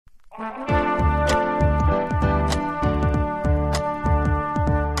You're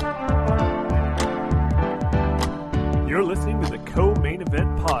listening to the Co-Main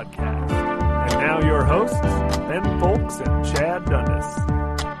Event Podcast. And now your hosts, Ben Folks and Chad Dundas.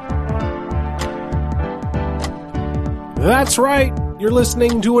 That's right. You're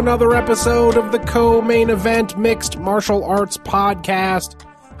listening to another episode of the Co-Main Event Mixed Martial Arts Podcast.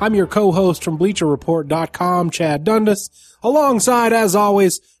 I'm your co-host from BleacherReport.com, Chad Dundas, alongside, as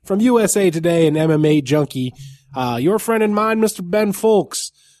always, from USA Today and MMA Junkie, your friend and mine, Mr. Ben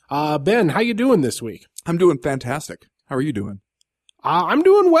Folks. Ben, how you doing this week? I'm doing fantastic. How are you doing? I'm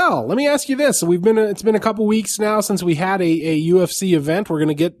doing well. Let me ask you this. It's been a couple weeks now since we had a UFC event. We're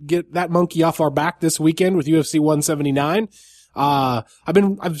going to get that monkey off our back this weekend with UFC 179.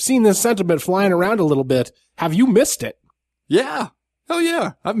 I've seen this sentiment flying around a little bit. Have you missed it? Yeah. Hell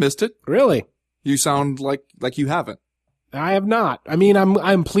yeah. I've missed it. Really? You sound like you haven't. I have not. I mean,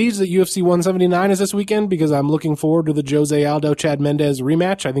 I'm pleased that UFC 179 is this weekend because I'm looking forward to the Jose Aldo Chad Mendes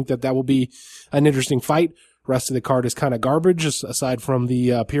rematch. I think that will be an interesting fight. Rest of the card is kind of garbage, aside from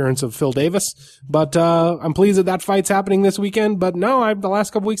the appearance of Phil Davis. But I'm pleased that fight's happening this weekend. But no, the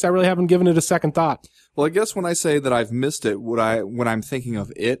last couple weeks I really haven't given it a second thought. Well, I guess when I say that I've missed it, when I'm thinking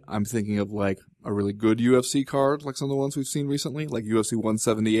of it, I'm thinking of like a really good UFC card, like some of the ones we've seen recently, like UFC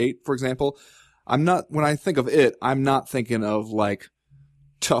 178, for example. When I think of it, I'm not thinking of like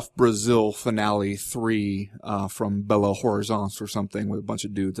Tough Brazil Finale 3 from Belo Horizonte or something with a bunch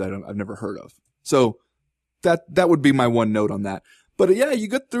of dudes I've never heard of. So that would be my one note on that. But yeah, you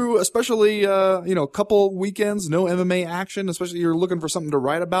get through, especially, a couple weekends, no MMA action, especially you're looking for something to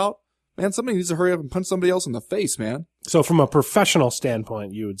write about. Man, somebody needs to hurry up and punch somebody else in the face, man. So from a professional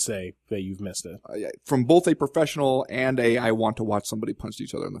standpoint, you would say that you've missed it. Yeah, from both a professional and I want to watch somebody punch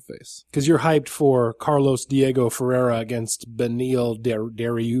each other in the face. Because you're hyped for Carlos Diego Ferreira against Beneil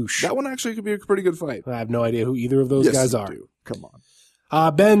Dariush. That one actually could be a pretty good fight. I have no idea who either of those guys are. Do. Come on.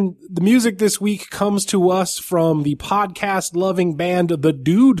 Ben, the music this week comes to us from the podcast-loving band The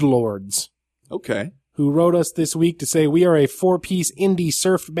Dude Lords. Okay. Who wrote us this week to say we are a 4-piece indie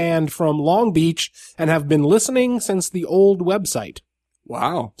surf band from Long Beach and have been listening since the old website.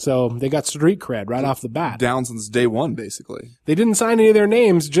 Wow. So they got street cred right off the bat. Down since day one, basically. They didn't sign any of their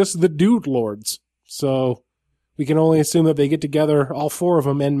names, just The Dude Lords. So we can only assume that they get together, all four of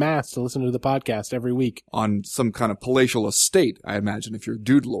them en masse, to listen to the podcast every week. On some kind of palatial estate, I imagine, if you're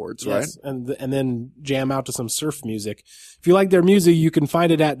Dude Lords, yes, right? And then jam out to some surf music. If you like their music, you can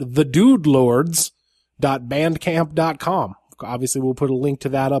find it at thedudelords.bandcamp.com. Obviously, we'll put a link to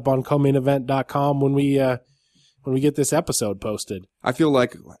that up on comainevent.com when we get this episode posted. I feel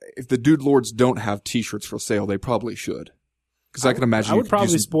like if the Dude Lords don't have t-shirts for sale, they probably should. Because I can imagine I would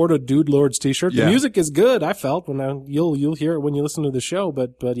probably sport a Dude Lords t-shirt. Yeah. The music is good, I felt. You'll hear it when you listen to the show,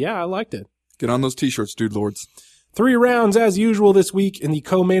 but yeah, I liked it. Get on those t-shirts, Dude Lords. 3 rounds as usual this week in the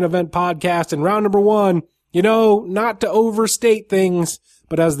Co-Main Event Podcast. And round number 1, not to overstate things,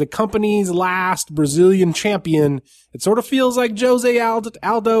 but as the company's last Brazilian champion, it sort of feels like Jose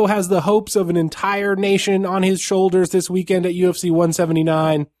Aldo has the hopes of an entire nation on his shoulders this weekend at UFC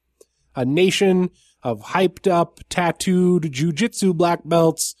 179. A nation of hyped up, tattooed jiu-jitsu black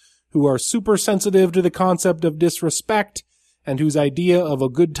belts who are super sensitive to the concept of disrespect and whose idea of a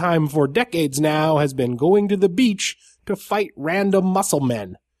good time for decades now has been going to the beach to fight random muscle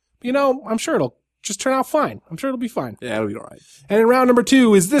men. I'm sure it'll just turn out fine. I'm sure it'll be fine. Yeah, it'll be all right. And in round number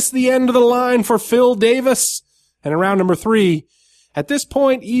 2, is this the end of the line for Phil Davis? And in round number 3, at this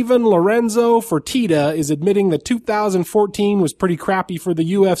point, even Lorenzo Fertitta is admitting that 2014 was pretty crappy for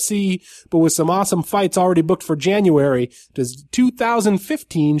the UFC, but with some awesome fights already booked for January, does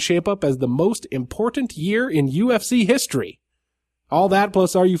 2015 shape up as the most important year in UFC history? All that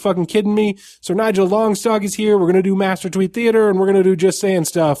plus Are You Fucking Kidding Me? Sir Nigel Longstock is here. We're going to do Master Tweet Theater, and we're going to do Just Saying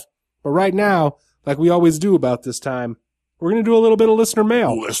Stuff. But right now, like we always do about this time, we're going to do a little bit of listener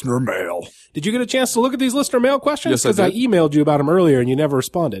mail. Listener mail. Did you get a chance to look at these listener mail questions? Yes, I did. Because I emailed you about them earlier and you never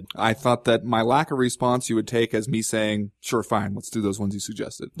responded. I thought that my lack of response you would take as me saying, sure, fine, let's do those ones you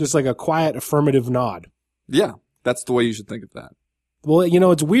suggested. Just like a quiet affirmative nod. Yeah, that's the way you should think of that. Well,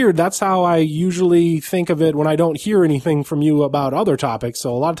 it's weird. That's how I usually think of it when I don't hear anything from you about other topics.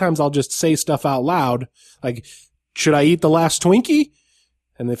 So a lot of times I'll just say stuff out loud. Like, should I eat the last Twinkie?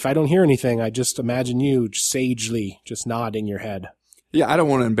 And if I don't hear anything, I just imagine you sagely just nodding your head. Yeah, I don't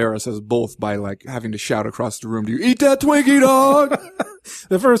want to embarrass us both by having to shout across the room, do you eat that Twinkie, dog?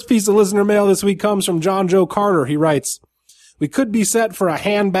 The first piece of listener mail this week comes from John Joe Carter. He writes, We could be set for a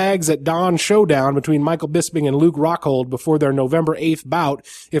handbags at dawn showdown between Michael Bisping and Luke Rockhold before their November 8th bout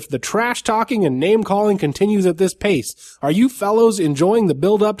if the trash talking and name calling continues at this pace. Are you fellows enjoying the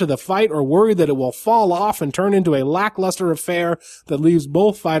build up to the fight or worried that it will fall off and turn into a lackluster affair that leaves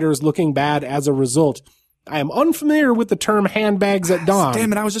both fighters looking bad as a result? I am unfamiliar with the term handbags at dawn.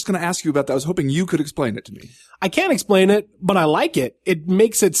 Damn it, I was just going to ask you about that. I was hoping you could explain it to me. I can't explain it, but I like it. It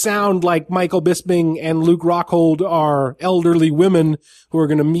makes it sound like Michael Bisping and Luke Rockhold are elderly women who are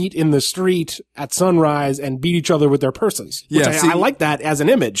going to meet in the street at sunrise and beat each other with their purses. Which I like that as an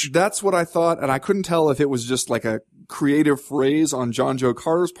image. That's what I thought, and I couldn't tell if it was just like a creative phrase on John Joe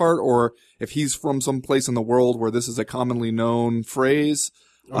Carter's part or if he's from some place in the world where this is a commonly known phrase.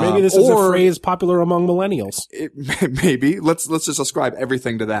 Or maybe this is a phrase popular among millennials. Maybe. Let's just ascribe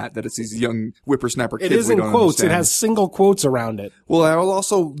everything to that it's these young whippersnapper kids. It is in we don't quotes. understand. It has single quotes around it. Well, I will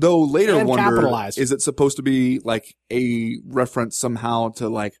also, though, later And wonder, capitalized. is it supposed to be like a reference somehow to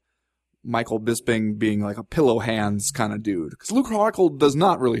like Michael Bisping being like a pillow hands kind of dude? Because Luke Rockhold does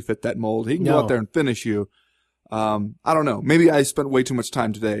not really fit that mold. He can go out there and finish you. I don't know. Maybe I spent way too much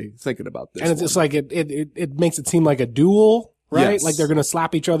time today thinking about this. And it's just like it makes it seem like a duel. Right? Yes. Like they're going to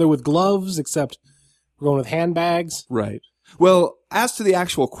slap each other with gloves, except we're going with handbags. Right. Well, as to the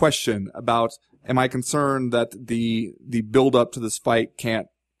actual question about, am I concerned that the build up to this fight can't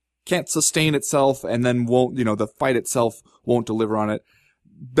sustain itself and then won't, the fight itself won't deliver on it?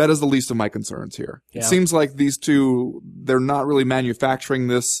 That is the least of my concerns here. Yeah. It seems like these two, they're not really manufacturing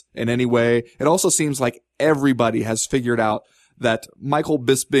this in any way. It also seems like everybody has figured out that Michael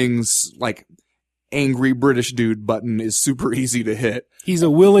Bisping's, like, angry British dude button is super easy to hit. He's a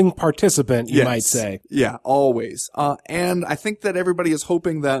willing participant, you might say. Yeah, always. And I think that everybody is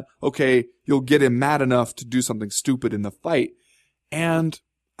hoping that, okay, you'll get him mad enough to do something stupid in the fight. And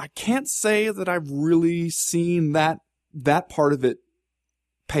I can't say that I've really seen that part of it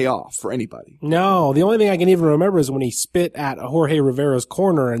pay off for anybody. No, the only thing I can even remember is when he spit at Jorge Rivera's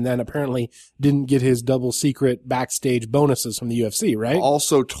corner and then apparently didn't get his double secret backstage bonuses from the UFC, right?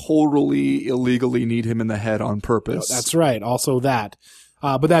 Also totally illegally need him in the head on purpose. That's right. Also that.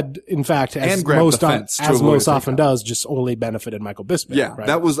 But that, in fact, as and most often does, just only benefited Michael Bisping. Yeah, right?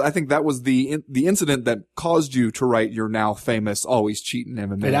 I think that was the incident that caused you to write your now famous "Always Cheating"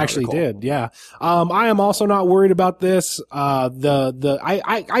 MMA. It actually article. did, yeah. I am also not worried about this.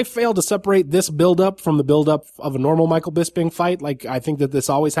 I failed to separate this build-up from the build-up of a normal Michael Bisping fight. Like, I think that this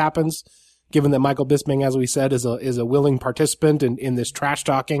always happens, given that Michael Bisping, as we said, is a willing participant in this trash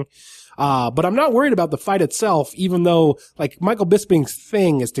talking. But I'm not worried about the fight itself, even though, like, Michael Bisping's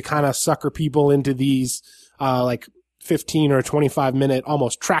thing is to kind of sucker people into these, 15 or 25 minute,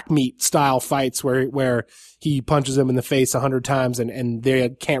 almost track meet style fights where he punches them in the face 100 times and they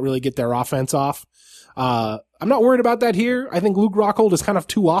can't really get their offense off. I'm not worried about that here. I think Luke Rockhold is kind of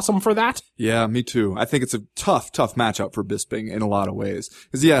too awesome for that. Yeah, me too. I think it's a tough matchup for Bisping in a lot of ways.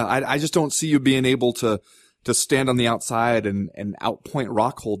 Cause I just don't see you being able to stand on the outside and outpoint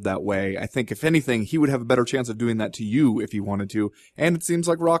Rockhold that way. I think if anything, he would have a better chance of doing that to you if he wanted to. And it seems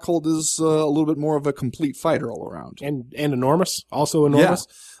like Rockhold is a little bit more of a complete fighter all around. And enormous. Also enormous.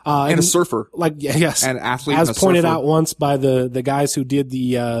 Yeah. And a surfer. Yes. An athlete. As and a pointed surfer. out once by the guys who did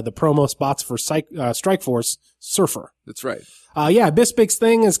the promo spots for Strikeforce, surfer. That's right. Bisping's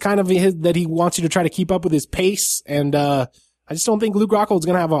thing is kind of that he wants you to try to keep up with his pace. And, I just don't think Luke Rockhold's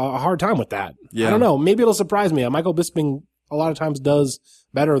going to have a hard time with that. Yeah. I don't know. Maybe it'll surprise me. Michael Bisping a lot of times does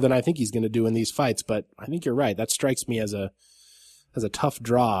better than I think he's going to do in these fights, but I think you're right. That strikes me as a tough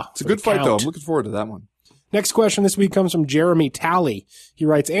draw. It's a good fight, though. I'm looking forward to that one. Next question this week comes from Jeremy Talley. He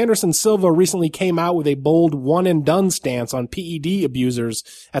writes, Anderson Silva recently came out with a bold one-and-done stance on PED abusers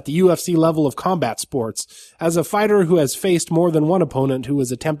at the UFC level of combat sports. As a fighter who has faced more than one opponent who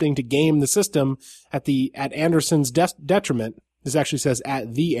is attempting to game the system at Anderson's detriment, this actually says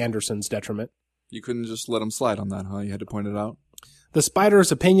at the Anderson's detriment. You couldn't just let him slide on that, huh? You had to point it out. The Spider's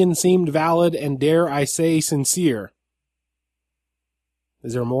opinion seemed valid and, dare I say, sincere.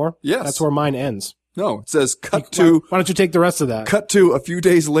 Is there more? Yes. That's where mine ends. No, it says Why don't you take the rest of that? Cut to a few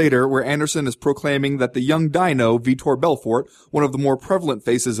days later where Anderson is proclaiming that the young dino, Vitor Belfort, one of the more prevalent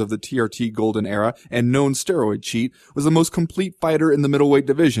faces of the TRT golden era and known steroid cheat, was the most complete fighter in the middleweight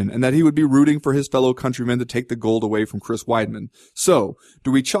division and that he would be rooting for his fellow countrymen to take the gold away from Chris Weidman. So,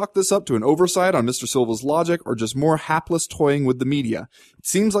 do we chalk this up to an oversight on Mr. Silva's logic or just more hapless toying with the media? It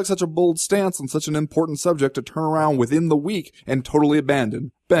seems like such a bold stance on such an important subject to turn around within the week and totally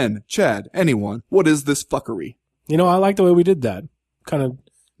abandon. Ben, Chad, anyone, what is this fuckery? I like the way we did that. Kind of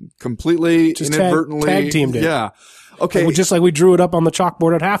completely Just inadvertently tag teamed it. Yeah. Okay. Just like we drew it up on the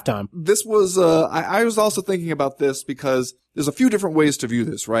chalkboard at halftime. This was, I was also thinking about this because there's a few different ways to view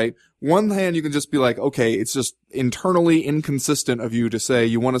this, right? One hand, you can just be like, okay, it's just internally inconsistent of you to say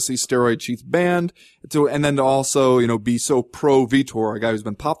you want to see steroid Cheats banned, and then to also, you know, be so pro Vitor, a guy who's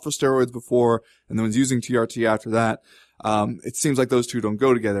been popped for steroids before, and then was using TRT after that. It seems like those two don't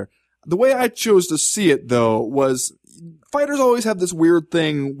go together. The way I chose to see it, though, was fighters always have this weird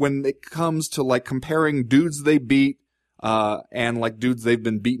thing when it comes to, like, comparing dudes they beat and like dudes they've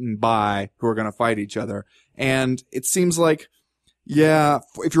been beaten by who are going to fight each other. And it seems like, yeah,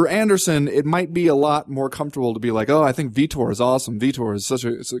 if you're Anderson, it might be a lot more comfortable to be like, oh, I think Vitor is awesome. Vitor is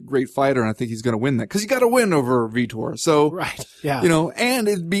it's a great fighter, and I think he's going to win that. Cause you got to win over Vitor. So, right. Yeah. You know, and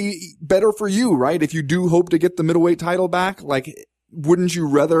it'd be better for you, right? If you do hope to get the middleweight title back, like, wouldn't you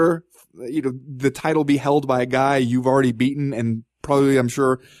rather, you know, the title be held by a guy you've already beaten and probably, I'm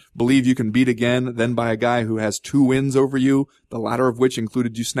sure, believe you can beat again than by a guy who has 2 wins over you, the latter of which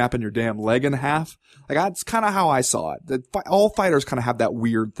included you snapping your damn leg in half? Like, that's kind of how I saw it. That all fighters kind of have that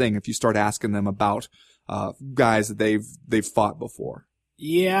weird thing if you start asking them about guys that they've fought before.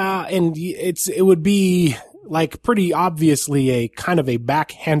 Yeah, and it would be like pretty obviously a kind of a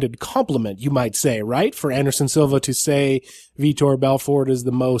backhanded compliment, you might say, right? For Anderson Silva to say Vitor Belfort is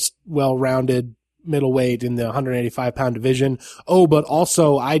the most well-rounded middleweight in the 185-pound division. Oh, but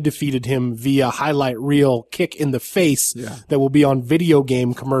also I defeated him via highlight reel kick in the face that will be on video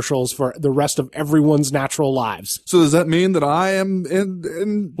game commercials for the rest of everyone's natural lives. So does that mean that I am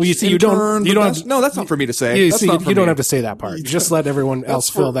in well, you see, you don't have, no, that's not for me to say. You don't have to say that part. Just let everyone else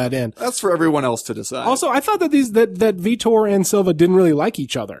fill that in. That's for everyone else to decide. Also, I thought that that Vitor and Silva didn't really like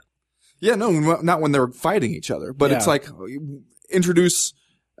each other. Yeah, no, not when they're fighting each other, but it's like introduce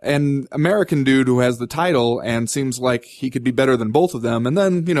an American dude who has the title and seems like he could be better than both of them, and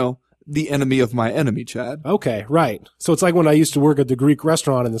then, you know, the enemy of my enemy, Chad. Okay, right. So it's like when I used to work at the Greek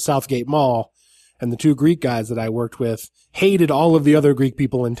restaurant in the Southgate Mall, and the 2 Greek guys that I worked with hated all of the other Greek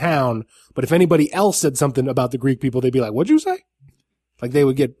people in town, but if anybody else said something about the Greek people, they'd be like, what'd you say? Like, they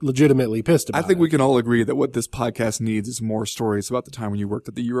would get legitimately pissed about it. I think we can all agree that what this podcast needs is more stories about the time when you worked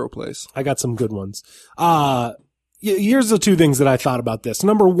at the Europlace. I got some good ones. Here's the 2 things that I thought about this.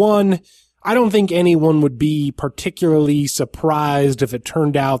 Number 1, I don't think anyone would be particularly surprised if it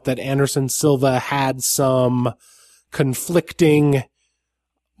turned out that Anderson Silva had some conflicting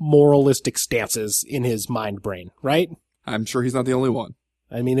moralistic stances in his mind brain, right? I'm sure he's not the only one.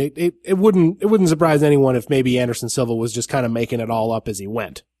 I mean, it wouldn't surprise anyone if maybe Anderson Silva was just kind of making it all up as he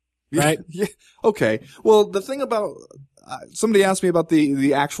went, right? Yeah. Okay. Well, the thing about somebody asked me about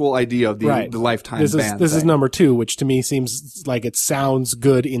the actual idea of the lifetime ban. This is number 2, which to me seems like it sounds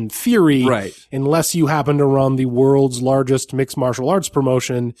good in theory, right? Unless you happen to run the world's largest mixed martial arts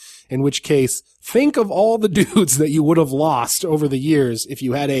promotion, in which case, think of all the dudes that you would have lost over the years if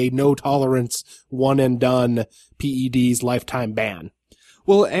you had a no tolerance, one and done PEDs lifetime ban.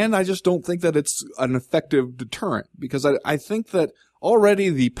 Well, and I just don't think that it's an effective deterrent, because I think that already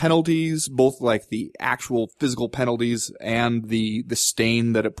the penalties, both like the actual physical penalties and the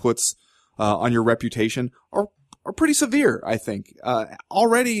stain that it puts on your reputation are pretty severe, I think.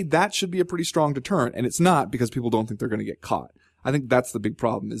 Already that should be a pretty strong deterrent, and it's not, because people don't think they're going to get caught. I think that's the big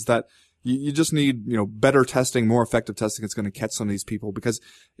problem, is that you just need, you know, better testing, more effective testing that's going to catch some of these people, because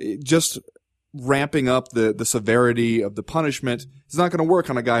just ramping up the severity of the punishment is not going to work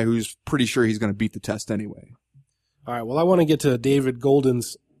on a guy who's pretty sure he's going to beat the test anyway. All right. Well, I want to get to David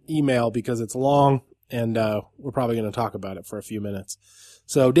Golden's email because it's long, and we're probably going to talk about it for a few minutes.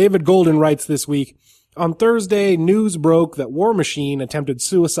 So David Golden writes this week, on Thursday, news broke that War Machine attempted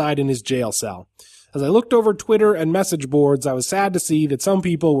suicide in his jail cell. As I looked over Twitter and message boards, I was sad to see that some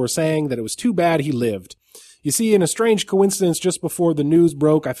people were saying that it was too bad he lived. You see, in a strange coincidence just before the news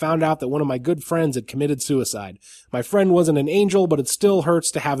broke, I found out that one of my good friends had committed suicide. My friend wasn't an angel, but it still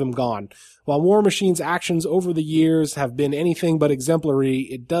hurts to have him gone. While War Machine's actions over the years have been anything but exemplary,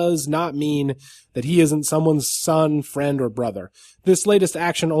 it does not mean that he isn't someone's son, friend, or brother. This latest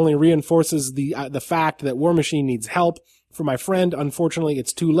action only reinforces the fact that War Machine needs help. For my friend, unfortunately,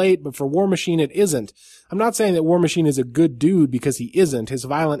 it's too late, but for War Machine, it isn't. I'm not saying that War Machine is a good dude, because he isn't. His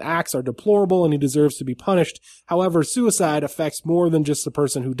violent acts are deplorable and he deserves to be punished. However, suicide affects more than just the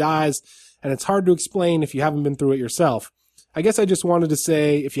person who dies, and it's hard to explain if you haven't been through it yourself. I guess I just wanted to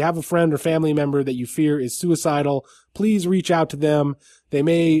say, if you have a friend or family member that you fear is suicidal, please reach out to them. They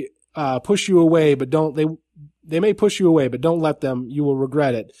may push you away, but they may push you away, but don't let them. You will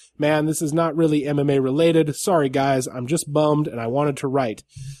regret it. Man, this is not really MMA related. Sorry, guys. I'm just bummed, and I wanted to write.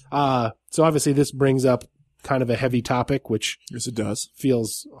 So obviously this brings up kind of a heavy topic, which Yes, it does.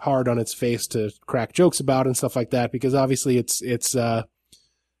 feels hard on its face to crack jokes about and stuff like that, because obviously it's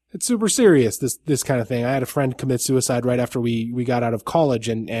super serious, this kind of thing. I had a friend commit suicide right after we got out of college,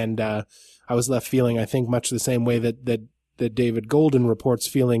 and I was left feeling, I think, much the same way that David Golden reports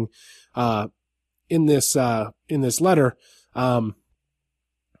feeling, in this letter.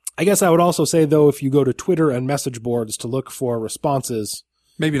 I guess I would also say, though, if you go to Twitter and message boards to look for responses,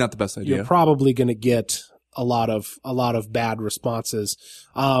 Maybe not the best idea. you're probably going to get a lot of bad responses.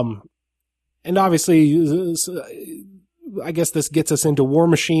 And obviously, I guess this gets us into War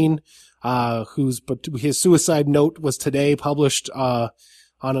Machine, his suicide note was today published, on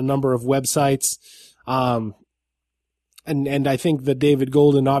a number of websites. And I think that David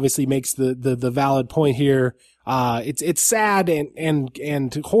Golden obviously makes the valid point here. It's sad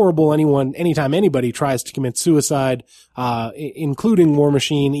and horrible anytime anybody tries to commit suicide, including War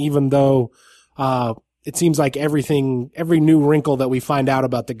Machine, even though, it seems like every new wrinkle that we find out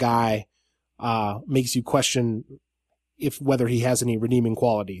about the guy, makes you question whether he has any redeeming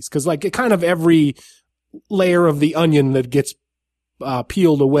qualities. Cause like kind of every layer of the onion that gets,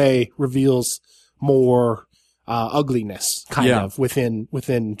 peeled away reveals more, ugliness kind of within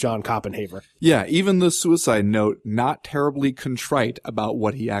John Copenhaver. Yeah, even the suicide note, not terribly contrite about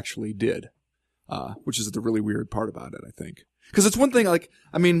what he actually did, which is the really weird part about it, I think. Because it's one thing, like,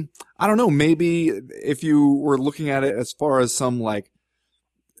 I mean, I don't know, maybe if you were looking at it as far as some, like,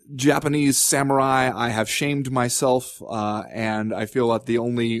 Japanese samurai, I have shamed myself, and I feel that the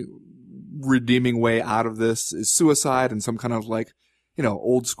only redeeming way out of this is suicide and some kind of, like,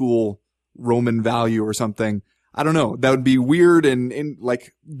 old school Roman value or something. I don't know. That would be weird and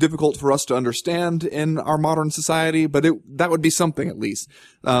like difficult for us to understand in our modern society, but that would be something at least.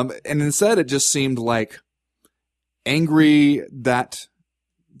 And instead it just seemed like angry that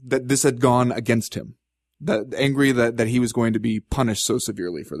this had gone against him. Angry that he was going to be punished so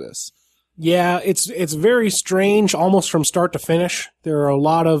severely for this. Yeah, it's very strange almost from start to finish. There are a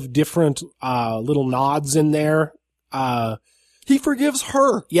lot of different, little nods in there. He forgives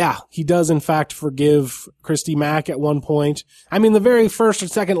her. Yeah, he does in fact forgive Christy Mack at one point. I mean, the very first or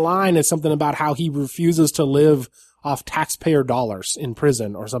second line is something about how he refuses to live off taxpayer dollars in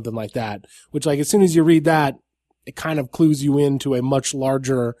prison or something like that, which, like, as soon as you read that, it kind of clues you into a much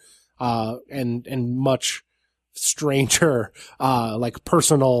larger, and much stranger, like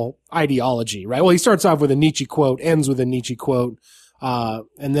personal ideology, right? Well, he starts off with a Nietzsche quote, ends with a Nietzsche quote,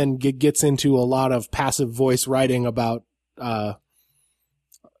 and then gets into a lot of passive voice writing about,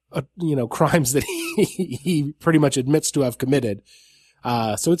 crimes that he pretty much admits to have committed.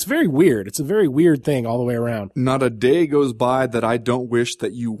 So it's very weird. It's a very weird thing all the way around. Not a day goes by that I don't wish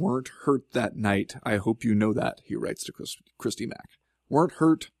that you weren't hurt that night. I hope you know that, he writes to Christy Mack. Weren't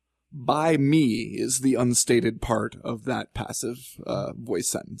hurt by me is the unstated part of that passive, voice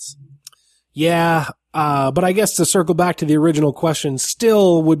sentence. Yeah. But I guess to circle back to the original question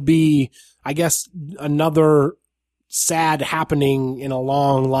still would be, I guess, another sad happening in a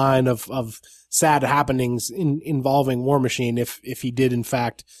long line of sad happenings involving War Machine if he did in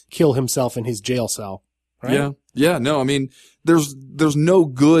fact kill himself in his jail cell. Right? Yeah. Yeah. No, I mean, there's no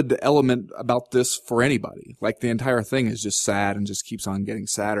good element about this for anybody. Like, the entire thing is just sad and just keeps on getting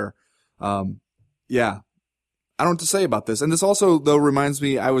sadder. Yeah. I don't know what to say about this. And this also, though, reminds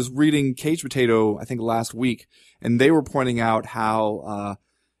me, I was reading Cage Potato, I think last week, and they were pointing out how,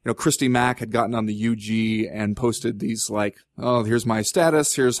 Christy Mack had gotten on the UG and posted these like, oh, here's my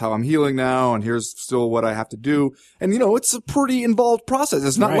status, here's how I'm healing now, and here's still what I have to do. And, it's a pretty involved process.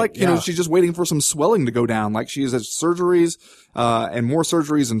 It's not like, she's just waiting for some swelling to go down. Like, she has surgeries, and more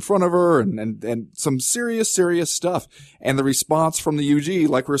surgeries in front of her and some serious stuff. And the response from the UG,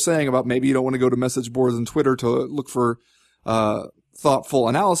 like we're saying about maybe you don't want to go to message boards and Twitter to look for, thoughtful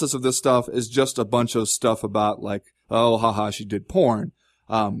analysis of this stuff, is just a bunch of stuff about like, oh, haha, she did porn.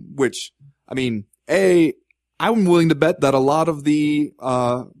 Which, I mean, I'm willing to bet that a lot of the,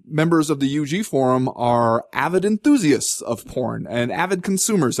 members of the UG forum are avid enthusiasts of porn and avid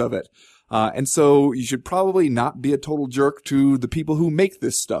consumers of it. And so you should probably not be a total jerk to the people who make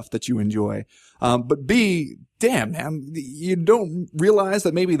this stuff that you enjoy. But B, damn, man, you don't realize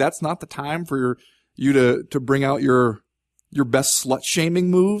that maybe that's not the time for you to bring out your best slut shaming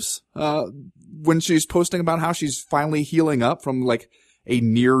moves, when she's posting about how she's finally healing up from like a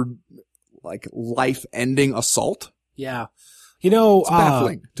near, like, life-ending assault. Yeah. It's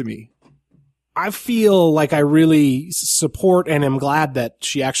baffling to me. I feel like I really support and am glad that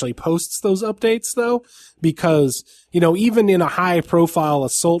she actually posts those updates, though, because, even in a high-profile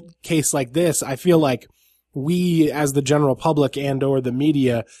assault case like this, I feel like we as the general public and or the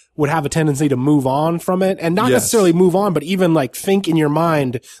media would have a tendency to move on from it, and not Yes. necessarily move on, but even like think in your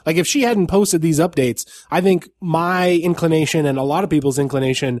mind, like if she hadn't posted these updates, I think my inclination and a lot of people's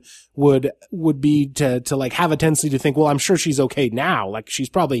inclination would be to like have a tendency to think, well, I'm sure she's okay now. Like she's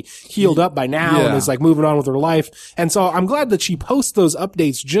probably healed up by now and Yeah. is like moving on with her life. And so I'm glad that she posts those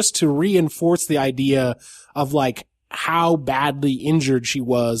updates just to reinforce the idea of like how badly injured she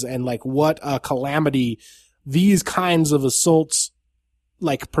was and like what a calamity these kinds of assaults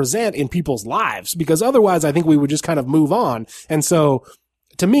like present in people's lives, because otherwise I think we would just kind of move on. And so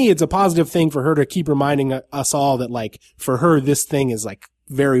to me, it's a positive thing for her to keep reminding us all that like for her, this thing is like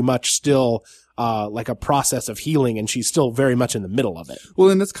very much still like a process of healing, and she's still very much in the middle of it. Well,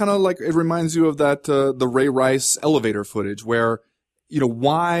 and it's kind of like, it reminds you of that, the Ray Rice elevator footage where, you know,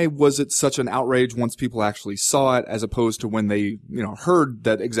 why was it such an outrage once people actually saw it as opposed to when they, you know, heard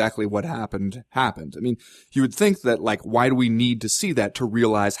that exactly what happened. I mean, you would think that, like, why do we need to see that to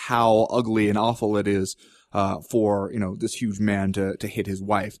realize how ugly and awful it is, for, you know, this huge man to hit his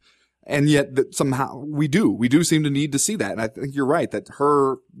wife? And yet that somehow we do seem to need to see that. And I think you're right that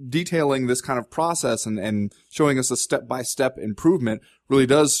her detailing this kind of process and showing us a step-by-step improvement really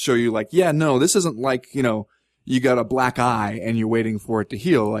does show you like, yeah, no, this isn't like, you know, you got a black eye and you're waiting for it to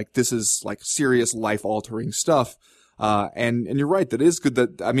heal. Like this is like serious life altering stuff. And you're right. That is good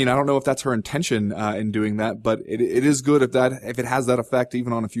that, I mean, I don't know if that's her intention, in doing that, but it is good if it has that effect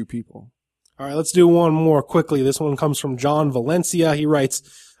even on a few people. All right, let's do one more quickly. This one comes from John Valencia. He writes,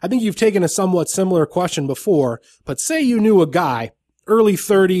 I think you've taken a somewhat similar question before, but say you knew a guy, early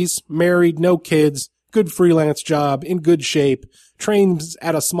 30s, married, no kids, good freelance job, in good shape, trains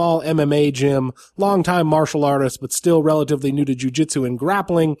at a small MMA gym, longtime martial artist, but still relatively new to jiu-jitsu and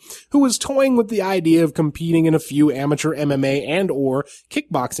grappling, who was toying with the idea of competing in a few amateur MMA and or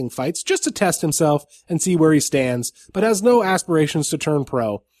kickboxing fights just to test himself and see where he stands, but has no aspirations to turn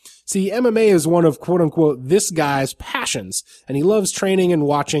pro. See, MMA is one of quote-unquote this guy's passions, and he loves training and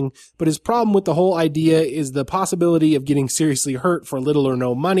watching, but his problem with the whole idea is the possibility of getting seriously hurt for little or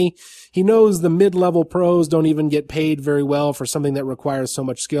no money. He knows the mid-level pros don't even get paid very well for something that requires so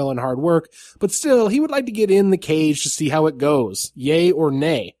much skill and hard work, but still, he would like to get in the cage to see how it goes. Yay or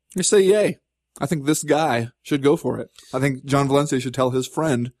nay? You say yay. I think this guy should go for it. I think John Valencia should tell his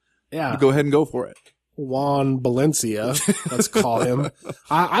friend to go ahead and go for it. Juan Valencia, let's call him.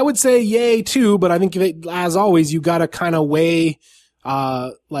 I would say yay too, but I think as always, you gotta kind of weigh,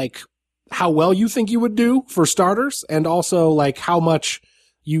 like how well you think you would do for starters, and also like how much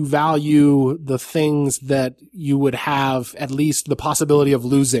you value the things that you would have at least the possibility of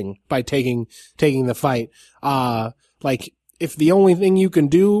losing by taking the fight. Like if the only thing you can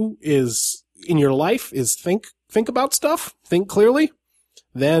do is in your life is think about stuff, think clearly,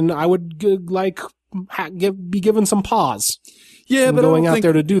 then I would be given some pause. Yeah, but going out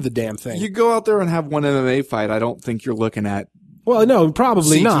there to do the damn thing. You go out there and have one MMA fight. I don't think you're looking at. Well, no,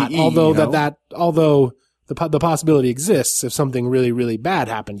 probably CTE, not. Although you know? although the possibility exists if something really, really bad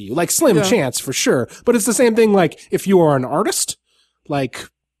happened to you, like slim chance for sure. But it's the same thing. Like if you are an artist, like,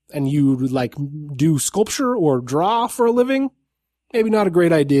 and you like do sculpture or draw for a living, maybe not a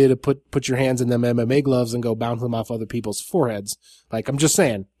great idea to put your hands in them MMA gloves and go bounce them off other people's foreheads. Like, I'm just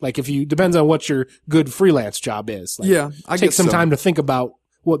saying, like, depends on what your good freelance job is. Like, Yeah, I take guess some so. time to think about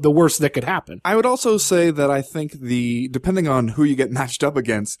what the worst that could happen. I would also say that I think depending on who you get matched up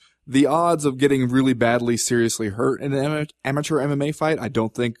against, the odds of getting really badly, seriously hurt in an amateur MMA fight, I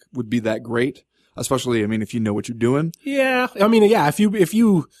don't think would be that great. Especially, I mean, if you know what you're doing. Yeah. I mean, yeah, if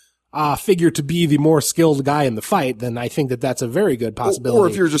you figure to be the more skilled guy in the fight, then I think that that's a very good possibility. Or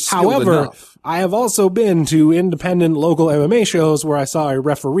if you're just skilled However, enough. I have also been to independent local MMA shows where I saw a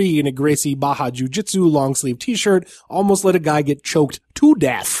referee in a Gracie Baja Jiu-Jitsu long sleeve t-shirt almost let a guy get choked to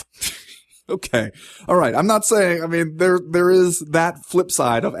death. Okay. All right. I'm not saying, I mean, there is that flip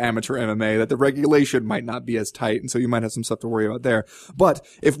side of amateur MMA that the regulation might not be as tight. And so you might have some stuff to worry about there. But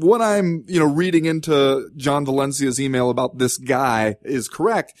if what I'm, reading into John Valencia's email about this guy is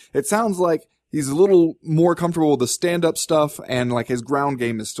correct, it sounds like he's a little more comfortable with the stand-up stuff and like his ground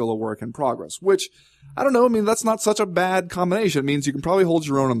game is still a work in progress, which I don't know. I mean, that's not such a bad combination. It means you can probably hold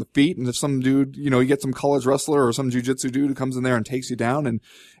your own on the feet. And if some dude, you get some college wrestler or some jiu-jitsu dude who comes in there and takes you down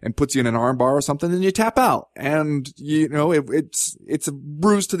and puts you in an arm bar or something, then you tap out. And, it's a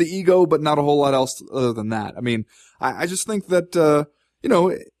bruise to the ego, but not a whole lot else other than that. I mean, I just think that,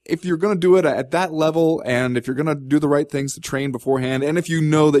 if you're going to do it at that level and if you're going to do the right things to train beforehand, and if you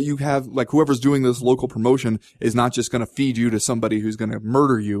know that you have, like, whoever's doing this local promotion is not just going to feed you to somebody who's going to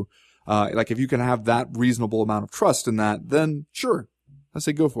murder you, like if you can have that reasonable amount of trust in that, then sure, I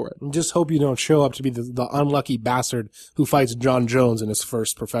say go for it. Just hope you don't show up to be the unlucky bastard who fights John Jones in his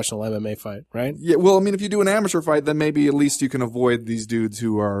first professional MMA fight, right? Yeah, well, I mean, if you do an amateur fight, then maybe at least you can avoid these dudes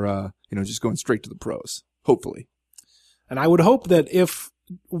who are, just going straight to the pros. Hopefully. And I would hope that if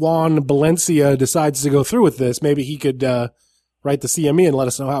Juan Valencia decides to go through with this, maybe he could write the CME and let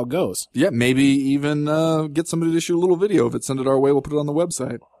us know how it goes. Yeah, maybe even get somebody to shoot a little video of it, send it our way, we'll put it on the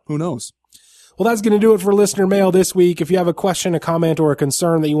website. Who knows? Well, that's going to do it for listener mail this week. If you have a question, a comment, or a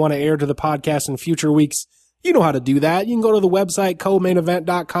concern that you want to air to the podcast in future weeks, you know how to do that. You can go to the website,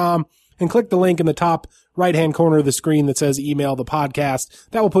 co-mainevent.com, and click the link in the top right-hand corner of the screen that says email the podcast.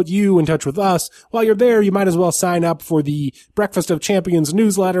 That will put you in touch with us. While you're there, you might as well sign up for the Breakfast of Champions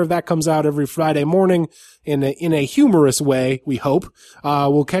newsletter. That comes out every Friday morning in a humorous way, we hope.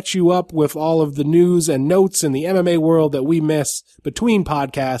 We'll catch you up with all of the news and notes in the MMA world that we miss between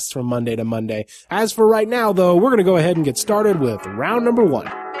podcasts from Monday to Monday. As for right now, though, we're going to go ahead and get started with round number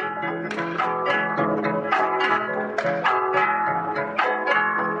 1.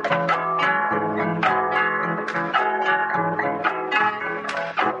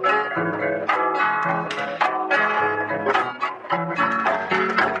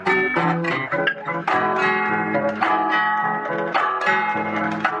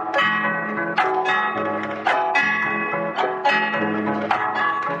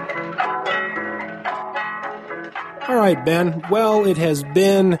 All right, Ben. Well, it has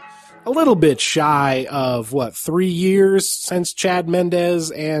been a little bit shy of, 3 years since Chad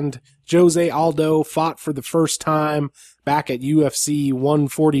Mendes and Jose Aldo fought for the first time back at UFC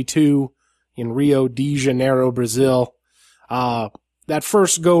 142 in Rio de Janeiro, Brazil. That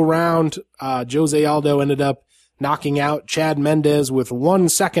first go round, Jose Aldo ended up knocking out Chad Mendes with 1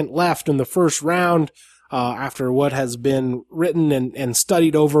 second left in the first round, after what has been written and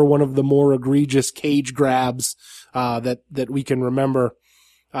studied over one of the more egregious cage grabs that we can remember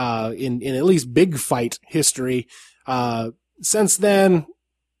in at least big fight history. Since then,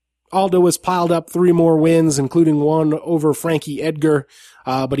 Aldo has piled up 3 more wins, including one over Frankie Edgar,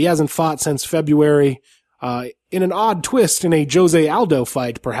 but he hasn't fought since February. In an odd twist in a Jose Aldo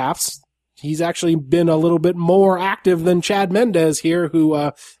fight, perhaps. He's actually been a little bit more active than Chad Mendes here,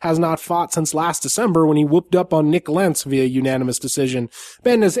 who has not fought since last December when he whooped up on Nick Lentz via unanimous decision.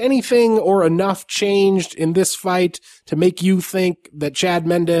 Ben, has anything or enough changed in this fight to make you think that Chad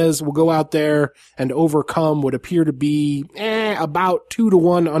Mendes will go out there and overcome what appear to be about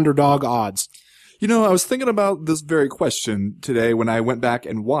 2-1 underdog odds? You know, I was thinking about this very question today when I went back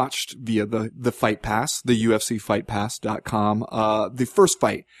and watched via the Fight Pass, the UFCFightPass.com, the first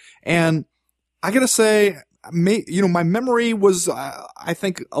fight. And I gotta say, my memory was, I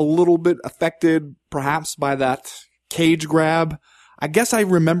think, a little bit affected perhaps by that cage grab. I guess I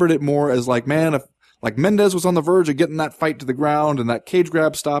remembered it more as like, man, if like Mendes was on the verge of getting that fight to the ground and that cage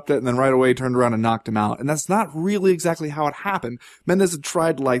grab stopped it and then right away turned around and knocked him out. And that's not really exactly how it happened. Mendes had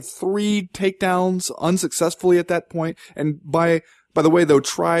tried like 3 takedowns unsuccessfully at that point. And by the way, though,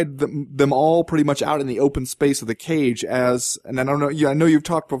 tried them all pretty much out in the open space of the cage and I don't know, I know you've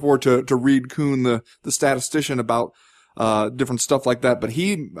talked before to Reed Kuhn, the statistician, about, different stuff like that, but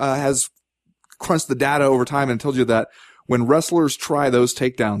he, has crunched the data over time and told you that when wrestlers try those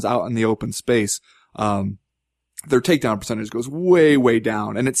takedowns out in the open space, their takedown percentage goes way, way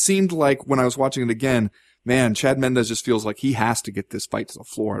down. And it seemed like when I was watching it again, man, Chad Mendes just feels like he has to get this fight to the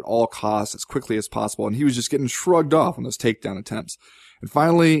floor at all costs as quickly as possible. And he was just getting shrugged off on those takedown attempts. And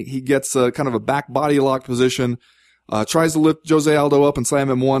finally, he gets kind of a back body lock position, tries to lift Jose Aldo up and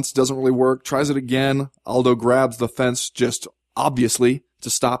slam him once, doesn't really work, tries it again. Aldo grabs the fence just obviously to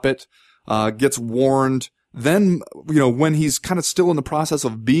stop it, gets warned. Then, when he's kind of still in the process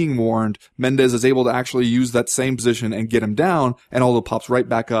of being warned, Mendes is able to actually use that same position and get him down, and Aldo pops right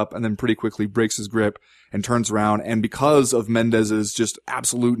back up and then pretty quickly breaks his grip and turns around. And because of Mendes's just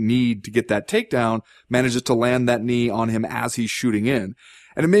absolute need to get that takedown, manages to land that knee on him as he's shooting in.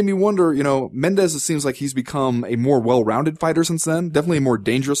 And it made me wonder, Mendes, it seems like he's become a more well-rounded fighter since then. Definitely a more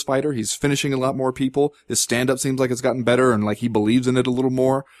dangerous fighter. He's finishing a lot more people. His stand-up seems like it's gotten better and like he believes in it a little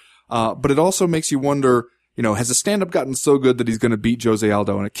more. But it also makes you wonder, has his stand-up gotten so good that he's going to beat Jose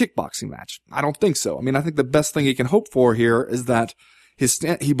Aldo in a kickboxing match? I don't think so. I mean, I think the best thing he can hope for here is that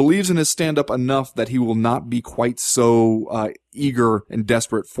he believes in his stand-up enough that he will not be quite so eager and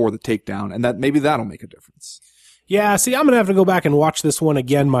desperate for the takedown, and that maybe that'll make a difference. Yeah, see, I'm going to have to go back and watch this one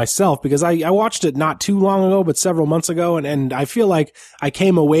again myself because I watched it not too long ago, but several months ago, and I feel like I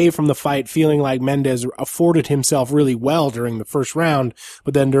came away from the fight feeling like Mendes afforded himself really well during the first round,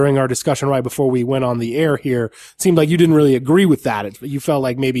 but then during our discussion right before we went on the air here, it seemed like you didn't really agree with that. You felt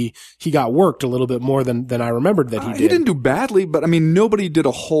like maybe he got worked a little bit more than I remembered that he did. He didn't do badly, but I mean, nobody did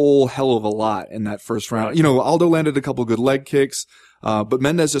a whole hell of a lot in that first round. You know, Aldo landed a couple good leg kicks. But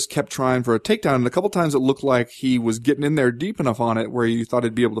Mendes just kept trying for a takedown, and a couple times it looked like he was getting in there deep enough on it where you thought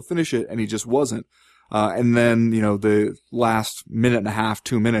he'd be able to finish it, and he just wasn't. And then, you know, the last minute and a half,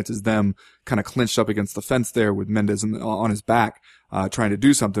 2 minutes is them kind of clinched up against the fence there with Mendes on his back, trying to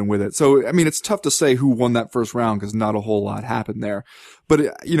do something with it. So, I mean, it's tough to say who won that first round because not a whole lot happened there.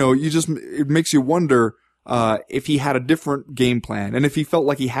 But, you know, it makes you wonder, if he had a different game plan, and if he felt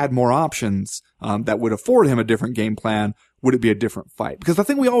like he had more options, that would afford him a different game plan, would it be a different fight? Because the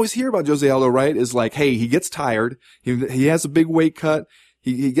thing we always hear about Jose Aldo, right, is like, hey, he gets tired. He has a big weight cut.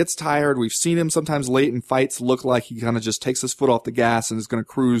 He gets tired. We've seen him sometimes late in fights look like he kind of just takes his foot off the gas and is going to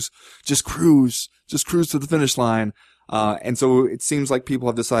cruise to the finish line. And so it seems like people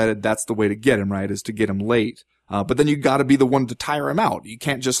have decided that's the way to get him, right, is to get him late. But then you gotta be the one to tire him out. You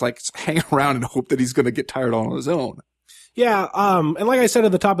can't just like hang around and hope that he's gonna get tired on his own. Yeah, and like I said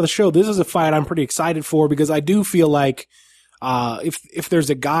at the top of the show, this is a fight I'm pretty excited for because I do feel like if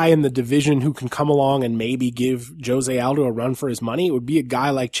there's a guy in the division who can come along and maybe give Jose Aldo a run for his money, it would be a guy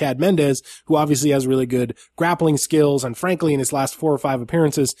like Chad Mendes, who obviously has really good grappling skills, and frankly, in his last 4 or 5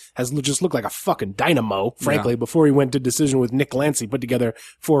 appearances, has just looked like a fucking dynamo, frankly, before he went to decision with Nick Lancey, put together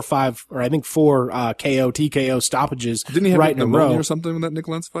 4 or 5, or I think 4 KO, TKO stoppages. Didn't he have right in a row or something in that Nick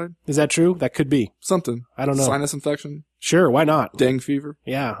Lancey fight? Is that true? That could be. Something. I don't know. Sinus infection? Sure, why not? Dengue fever?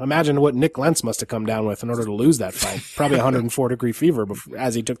 Yeah, imagine what Nick Lentz must have come down with in order to lose that fight. Probably 104-degree fever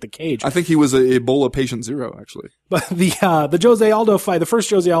as he took the cage. I think he was a Ebola patient 0, actually. But the Jose Aldo fight, the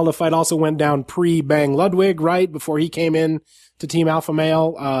first Jose Aldo fight also went down pre-Bang Ludwig, right? Before he came in to Team Alpha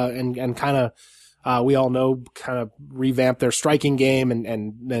Male, and kind of, we all know, kind of revamped their striking game,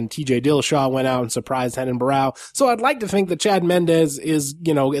 and then TJ Dillashaw went out and surprised Renan Barão. So I'd like to think that Chad Mendes is,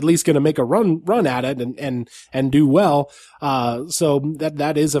 you know, at least going to make a run at it and do well. So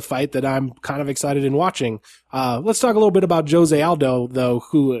that is a fight that I'm kind of excited in watching. Let's talk a little bit about Jose Aldo, though,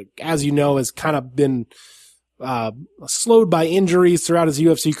 who, as you know, has kind of been slowed by injuries throughout his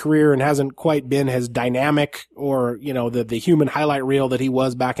UFC career and hasn't quite been as dynamic or, you know, the human highlight reel that he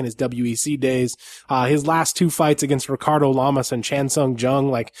was back in his WEC days. His last 2 fights against Ricardo Lamas and Chan Sung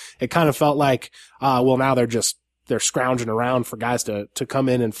Jung, like, it kind of felt like, well, now they're scrounging around for guys to come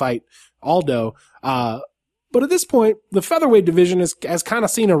in and fight Aldo. But at this point, the featherweight division has kind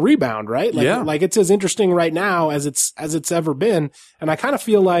of seen a rebound, right? Like it's as interesting right now as it's ever been. And I kind of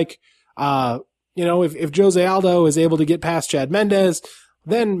feel like, you know, if Jose Aldo is able to get past Chad Mendes,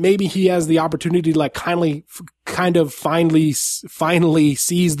 then maybe he has the opportunity to like kind of finally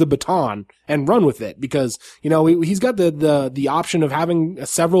seize the baton and run with it, because, you know, he's got the option of having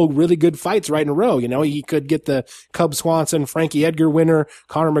several really good fights right in a row. You know, he could get the Cub Swanson, Frankie Edgar winner.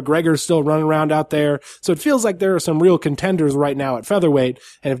 Conor McGregor's still running around out there. So it feels like there are some real contenders right now at featherweight.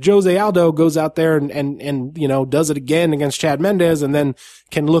 And if Jose Aldo goes out there and, you know, does it again against Chad Mendes and then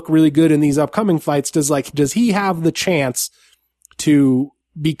can look really good in these upcoming fights, does he have the chance to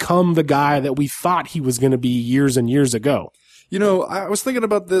become the guy that we thought he was going to be years and years ago? You know, I was thinking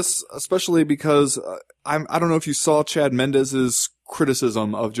about this, especially because I don't know if you saw Chad Mendes's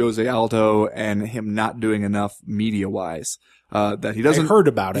criticism of Jose Aldo and him not doing enough media-wise. That he doesn't. I heard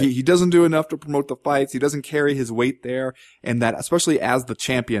about it. He doesn't do enough to promote the fights. He doesn't carry his weight there, and that, especially as the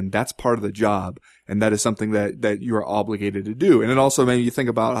champion, that's part of the job, and that is something that you are obligated to do. And it also made you think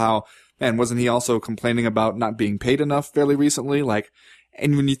about how, man, wasn't he also complaining about not being paid enough fairly recently? Like.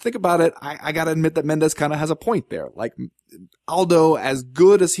 And when you think about it, I gotta admit that Mendes kind of has a point there. Like, Aldo, as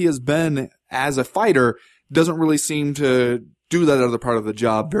good as he has been as a fighter, doesn't really seem to do that other part of the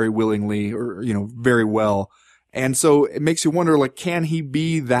job very willingly or, you know, very well. And so it makes you wonder, like, can he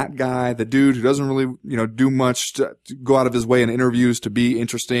be that guy, the dude who doesn't really, you know, do much to go out of his way in interviews to be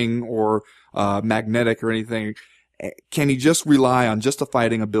interesting or magnetic or anything? Can he just rely on just a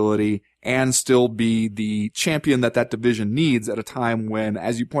fighting ability and still be the champion that division needs at a time when,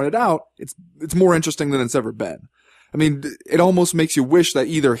 as you pointed out, it's more interesting than it's ever been? I mean, it almost makes you wish that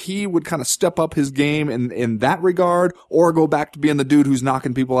either he would kind of step up his game in that regard, or go back to being the dude who's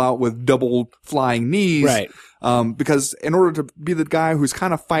knocking people out with double flying knees. Right. Because in order to be the guy who's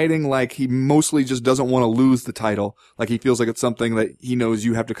kind of fighting like he mostly just doesn't want to lose the title, like he feels like it's something that he knows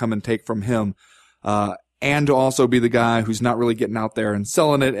you have to come and take from him, and to also be the guy who's not really getting out there and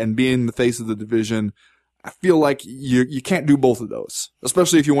selling it and being the face of the division, I feel like you can't do both of those,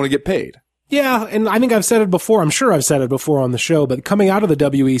 especially if you want to get paid. Yeah, and I think I've said it before. I'm sure I've said it before on the show, but coming out of the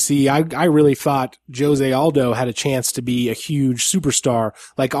WEC, I really thought Jose Aldo had a chance to be a huge superstar,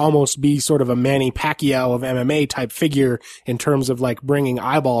 like almost be sort of a Manny Pacquiao of MMA type figure in terms of like bringing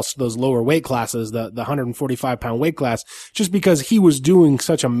eyeballs to those lower weight classes, the 145-pound weight class, just because he was doing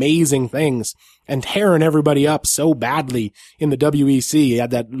such amazing things and tearing everybody up so badly in the WEC. He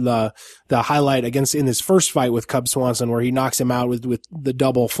had that, the highlight in his first fight with Cub Swanson where he knocks him out with the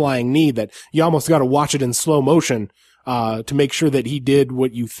double flying knee that you almost got to watch it in slow motion, to make sure that he did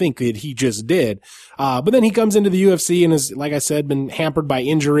what you think that he just did. But then he comes into the UFC and is, like I said, been hampered by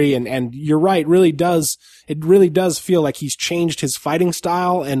injury. And you're right, it really does feel like he's changed his fighting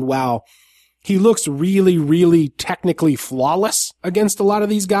style. And wow, he looks really, really technically flawless against a lot of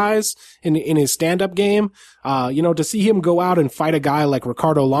these guys in his stand-up game. To see him go out and fight a guy like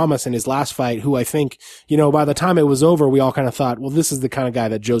Ricardo Lamas in his last fight, who I think, by the time it was over, we all kind of thought, well, this is the kind of guy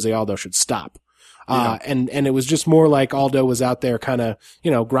that Jose Aldo should stop. And it was just more like Aldo was out there kind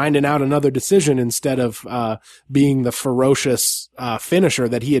of, grinding out another decision instead of, being the ferocious, finisher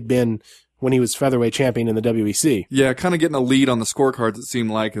that he had been when he was featherweight champion in the WEC. Yeah, kind of getting a lead on the scorecards, it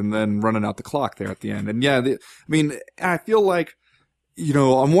seemed like, and then running out the clock there at the end. And yeah, I feel like,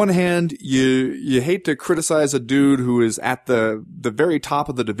 on one hand, you hate to criticize a dude who is at the very top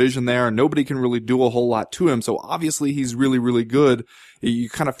of the division there, and nobody can really do a whole lot to him. So obviously he's really, really good. You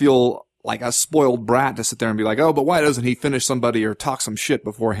kind of feel like a spoiled brat to sit there and be like, oh, but why doesn't he finish somebody or talk some shit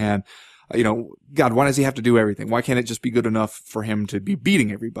beforehand? God, why does he have to do everything? Why can't it just be good enough for him to be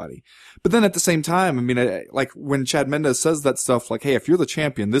beating everybody? But then at the same time, like when Chad Mendes says that stuff, like, hey, if you're the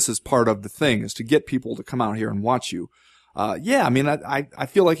champion, this is part of the thing, is to get people to come out here and watch you. I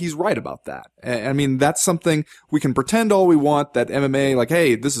feel like he's right about that. That's something we can pretend all we want that MMA, like,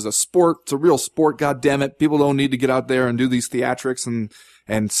 hey, this is a sport. It's a real sport. God damn it. People don't need to get out there and do these theatrics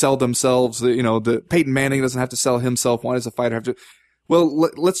and sell themselves. The Peyton Manning doesn't have to sell himself. Why does a fighter have to? Well,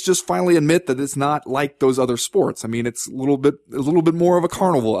 let's just finally admit that it's not like those other sports. It's a little bit more of a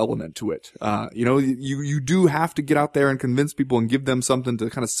carnival element to it. You do have to get out there and convince people and give them something to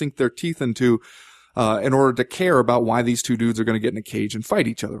kind of sink their teeth into, in order to care about why these two dudes are going to get in a cage and fight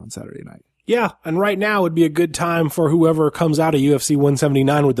each other on Saturday night. Yeah, and right now would be a good time for whoever comes out of UFC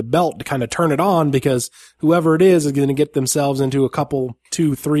 179 with the belt to kind of turn it on, because whoever it is going to get themselves into a couple,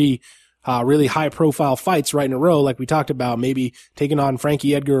 2, 3, really high profile fights right in a row, like we talked about, maybe taking on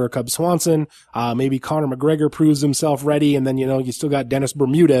Frankie Edgar or Cub Swanson. Maybe Conor McGregor proves himself ready. And then, you still got Dennis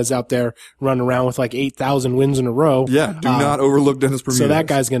Bermudez out there running around with like 8,000 wins in a row. Yeah. Do not overlook Dennis Bermudez. So that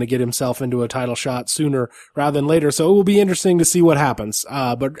guy's going to get himself into a title shot sooner rather than later. So it will be interesting to see what happens.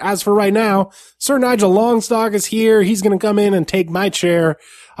 But as for right now, Sir Nigel Longstock is here. He's going to come in and take my chair.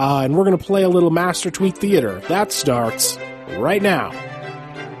 And we're going to play a little Master Tweak Theater. That starts right now.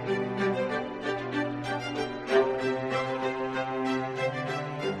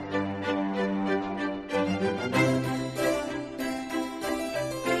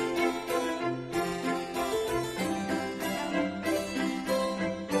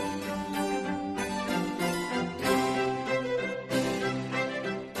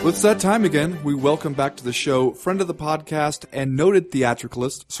 Well, it's that time again. We welcome back to the show friend of the podcast and noted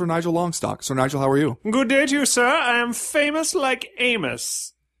theatricalist, Sir Nigel Longstock. Sir Nigel, how are you? Good day to you, sir. I am famous like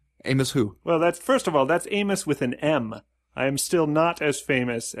Amos. Amos who? Well, that's Amos with an M. I am still not as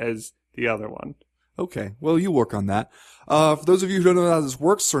famous as the other one. Okay, well, you work on that. For those of you who don't know how this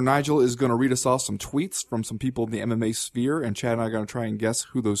works, Sir Nigel is going to read us off some tweets from some people in the MMA sphere, and Chad and I are going to try and guess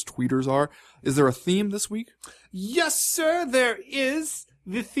who those tweeters are. Is there a theme this week? Yes, sir, there is.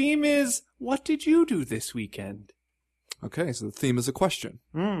 The theme is, what did you do this weekend? Okay, so the theme is a question.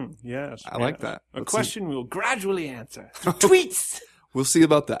 Yes. I like that. A question we'll gradually answer. Tweets! We'll see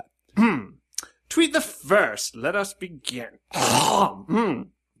about that. Tweet the first. Let us begin.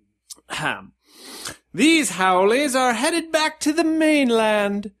 These Howleys are headed back to the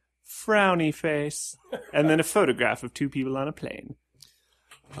mainland. Frowny face. And then a photograph of two people on a plane.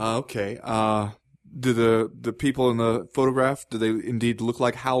 Okay. Do the people in the photograph, do they indeed look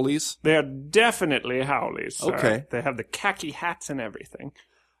like Howleys? They are definitely Howleys, sir. Okay. They have the khaki hats and everything.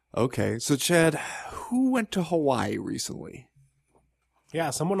 Okay. So, Chad, who went to Hawaii recently? Yeah,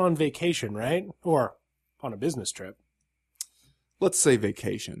 someone on vacation, right? Or on a business trip. Let's say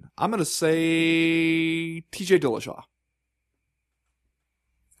vacation. I'm going to say TJ Dillashaw.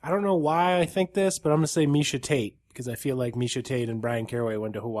 I don't know why I think this, but I'm going to say Misha Tate, because I feel like Misha Tate and Brian Caraway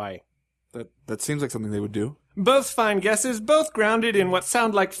went to Hawaii. That seems like something they would do. Both fine guesses, both grounded in what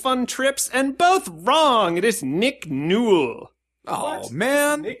sound like fun trips, and both wrong. It is Nick Newell. Oh,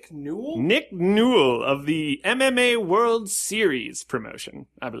 man. Nick Newell? Nick Newell of the MMA World Series promotion,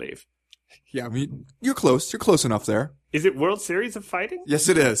 I believe. Yeah, I mean, you're close. You're close enough there. Is it World Series of Fighting? Yes,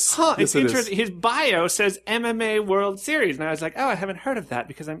 it is. Huh, yes, it's it is. interesting. His bio says MMA World Series, and I was like, oh, I haven't heard of that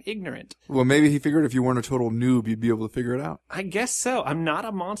because I'm ignorant. Well, maybe he figured if you weren't a total noob, you'd be able to figure it out. I guess so. I'm not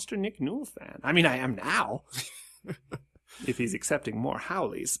a monster Nick Newell fan. I mean, I am now. If he's accepting more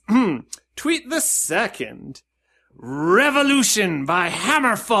Howleys. Tweet the second. Revolution by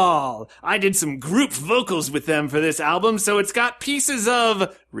Hammerfall. I did some group vocals with them for this album, so it's got pieces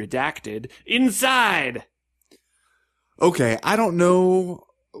of redacted inside. Okay, I don't know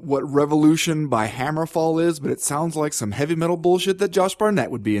what Revolution by Hammerfall is, but it sounds like some heavy metal bullshit that Josh Barnett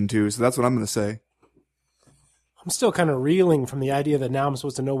would be into, so that's what I'm going to say. I'm still kind of reeling from the idea that now I'm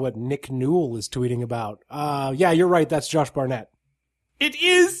supposed to know what Nick Newell is tweeting about. Yeah, you're right. That's Josh Barnett. It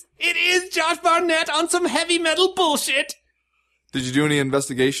is Josh Barnett on some heavy metal bullshit. Did you do any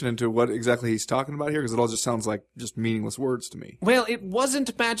investigation into what exactly he's talking about here? Because it all just sounds like just meaningless words to me. Well, it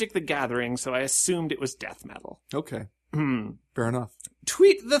wasn't Magic the Gathering, so I assumed it was death metal. Okay. Fair enough.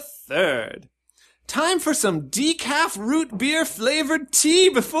 Tweet the third. Time for some decaf root beer flavored tea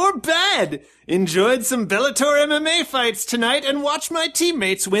before bed. Enjoyed some Bellator MMA fights tonight and watched my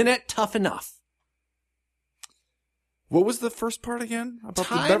teammates win at Tough Enough. What was the first part again about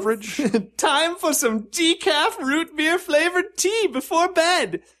the beverage? Time for some decaf root beer flavored tea before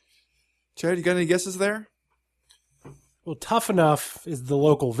bed. Chad, you got any guesses there? Well, Tough Enough is the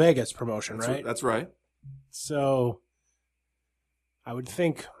local Vegas promotion, right? That's right. So I would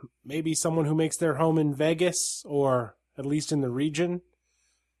think maybe someone who makes their home in Vegas or at least in the region.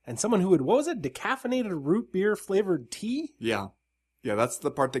 And someone who would, what was it, decaffeinated root beer flavored tea? Yeah. Yeah, that's the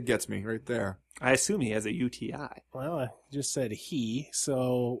part that gets me right there. I assume he has a UTI. Well, I just said he.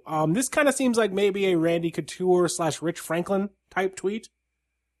 So this kind of seems like maybe a Randy Couture / Rich Franklin type tweet.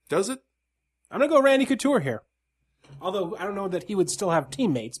 Does it? I'm going to go Randy Couture here. Although I don't know that he would still have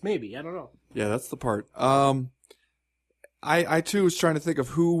teammates. Maybe. I don't know. Yeah, that's the part. I too was trying to think of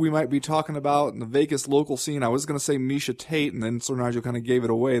who we might be talking about in the Vegas local scene. I was going to say Misha Tate, and then Sir Nigel kind of gave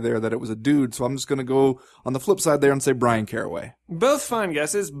it away there that it was a dude. So I'm just going to go on the flip side there and say Brian Caraway. Both fine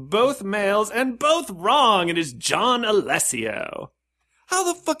guesses, both males, and both wrong. It is John Alessio. How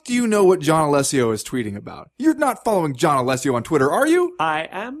the fuck do you know what John Alessio is tweeting about? You're not following John Alessio on Twitter, are you? I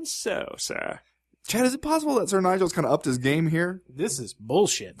am so, sir. Chad, is it possible that Sir Nigel's kind of upped his game here? This is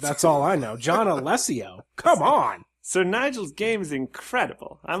bullshit. That's all I know. John Alessio. Come on. Sir Nigel's game is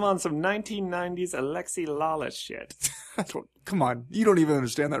incredible. I'm on some 1990s Alexi Lawless shit. Come on, you don't even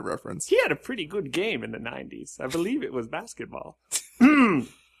understand that reference. He had a pretty good game in the 90s. I believe it was basketball.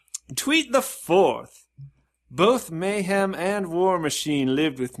 Tweet the fourth. Both Mayhem and War Machine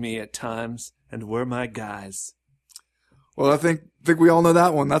lived with me at times and were my guys. Well, I think we all know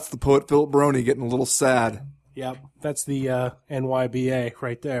that one. That's the poet Philip Baroni getting a little sad. Yep, that's the NYBA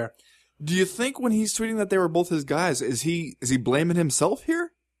right there. Do you think when he's tweeting that they were both his guys, is he blaming himself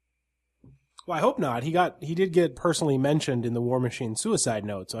here? Well, I hope not. He did get personally mentioned in the War Machine suicide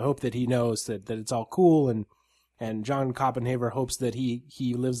note, so I hope that he knows that it's all cool, and John Copenhaver hopes that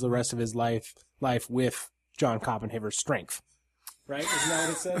he lives the rest of his life with John Copenhaver's strength. Right? Isn't that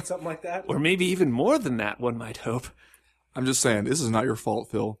what it said? Something like that? Or maybe even more than that, one might hope. I'm just saying, this is not your fault,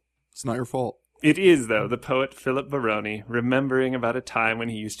 Phil. It's not your fault. It is, though, the poet Philip Baroni remembering about a time when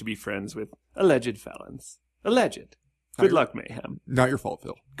he used to be friends with alleged felons. Alleged. Good luck, Mayhem. Not your fault,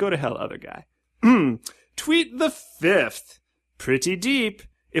 Phil. Go to hell, other guy. Tweet the fifth. Pretty deep.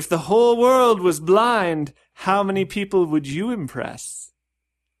 If the whole world was blind, how many people would you impress?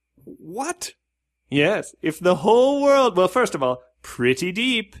 What? Yes, if the whole world... Well, first of all, pretty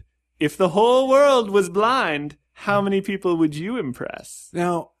deep. If the whole world was blind, how many people would you impress?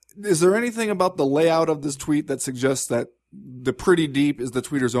 Now, is there anything about the layout of this tweet that suggests that the pretty deep is the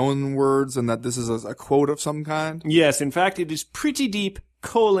tweeter's own words and that this is a quote of some kind? Yes, in fact, it is pretty deep,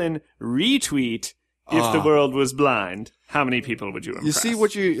 retweet, if the world was blind. How many people would you impress? You see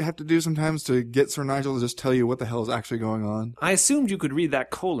what you have to do sometimes to get Sir Nigel to just tell you what the hell is actually going on? I assumed you could read that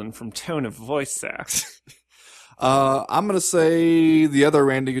colon from tone of voice, sir. I'm going to say the other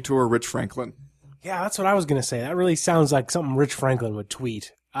Randy Couture, Rich Franklin. Yeah, that's what I was going to say. That really sounds like something Rich Franklin would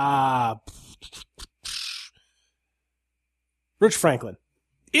tweet. Rich Franklin.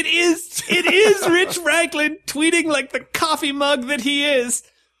 It is Rich Franklin tweeting like the coffee mug that he is.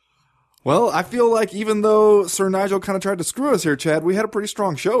 Well, I feel like even though Sir Nigel kind of tried to screw us here, Chad, we had a pretty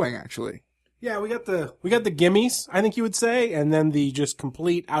strong showing, actually. Yeah, we got the gimmies, I think you would say, and then the just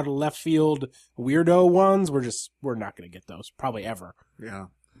complete out of left field weirdo ones. We're not going to get those probably ever. Yeah.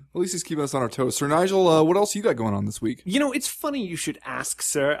 At least he's keeping us on our toes. Sir Nigel, what else you got going on this week? You know, it's funny you should ask,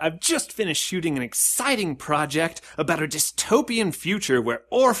 sir. I've just finished shooting an exciting project about a dystopian future where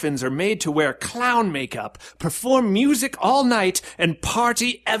orphans are made to wear clown makeup, perform music all night, and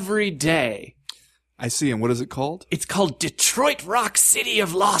party every day. I see. And what is it called? It's called Detroit Rock City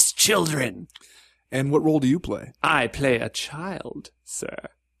of Lost Children. And what role do you play? I play a child, sir.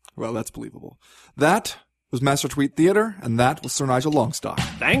 Well, that's believable. That was Master Tweet Theater, and that was Sir Nigel Longstock.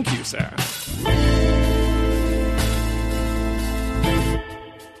 Thank you, sir.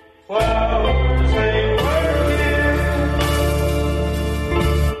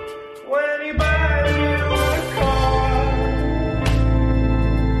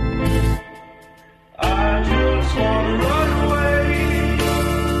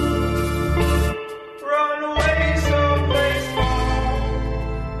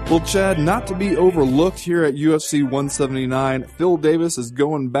 Well, Chad, not to be overlooked here at UFC 179, Phil Davis is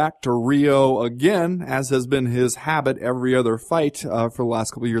going back to Rio again, as has been his habit every other fight for the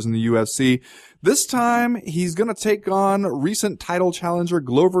last couple of years in the UFC. This time, he's going to take on recent title challenger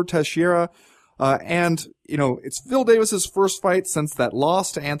Glover Teixeira. And, you know, it's Phil Davis's first fight since that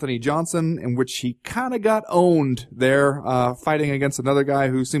loss to Anthony Johnson, in which he kind of got owned there, fighting against another guy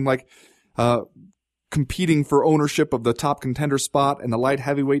who seemed like competing for ownership of the top contender spot in the light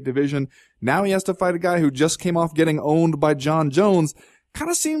heavyweight division. Now he has to fight a guy who just came off getting owned by John Jones.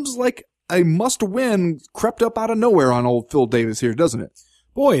 Kind of seems like a must-win crept up out of nowhere on old Phil Davis here, doesn't it?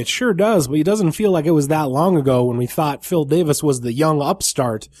 Boy, it sure does, but it doesn't feel like it was that long ago when we thought Phil Davis was the young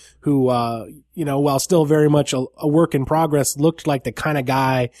upstart who, while still very much a work in progress, looked like the kind of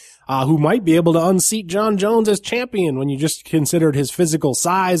guy who might be able to unseat John Jones as champion when you just considered his physical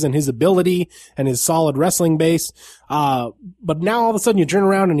size and his ability and his solid wrestling base. But now all of a sudden you turn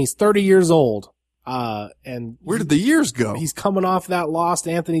around and he's 30 years old. And where did the years go? He's coming off that loss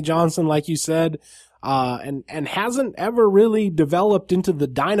to Anthony Johnson, like you said. And hasn't ever really developed into the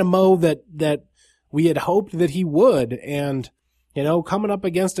dynamo that we had hoped that he would. And, you know, coming up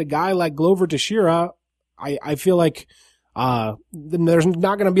against a guy like Glover Teixeira, I feel like, there's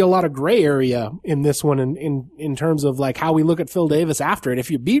not going to be a lot of gray area in this one in terms of like how we look at Phil Davis after it. If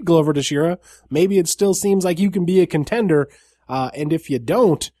you beat Glover Teixeira, maybe it still seems like you can be a contender. And if you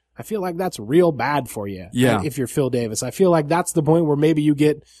don't, I feel like that's real bad for you. Yeah. If you're Phil Davis, I feel like that's the point where maybe you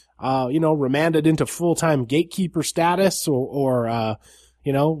get, remanded into full-time gatekeeper status or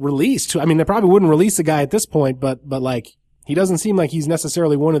released. I mean, they probably wouldn't release a guy at this point, but like, he doesn't seem like he's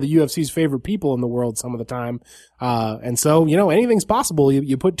necessarily one of the UFC's favorite people in the world some of the time. And so, anything's possible.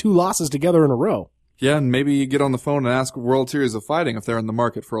 You put two losses together in a row. Yeah, and maybe you get on the phone and ask World Series of Fighting if they're in the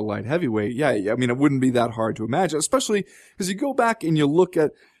market for a light heavyweight. Yeah, I mean, it wouldn't be that hard to imagine, especially because you go back and you look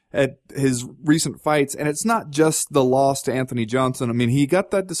at his recent fights, and it's not just the loss to Anthony Johnson. I mean, he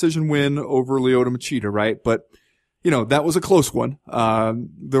got that decision win over Lyoto Machida, right? But, that was a close one.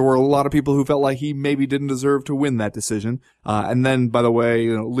 There were a lot of people who felt like he maybe didn't deserve to win that decision. And then, by the way,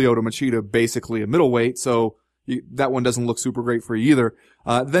 Lyoto Machida basically a middleweight, so that one doesn't look super great for you either.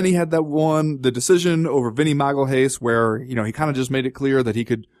 Then he had the decision over Vinny Magalhaes, where, he kind of just made it clear that he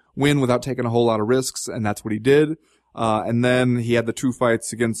could win without taking a whole lot of risks, and that's what he did. And then he had the two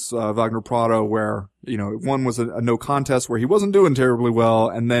fights against Wagner Prado where, one was a no contest where he wasn't doing terribly well,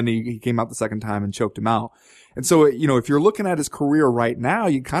 and then he came out the second time and choked him out. And so, if you're looking at his career right now,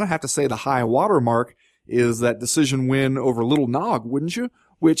 you kind of have to say the high water mark is that decision win over Little Nog, wouldn't you?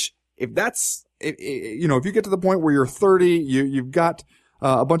 Which, if you get to the point where you're 30, you've got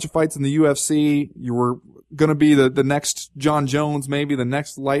a bunch of fights in the UFC, you were going to be the next John Jones, maybe the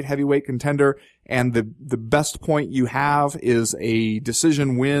next light heavyweight contender, and the best point you have is a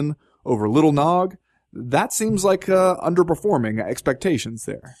decision win over Little Nog. That seems like underperforming expectations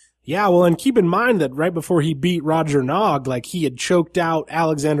there. Yeah, well, and keep in mind that right before he beat Roger Nog, like he had choked out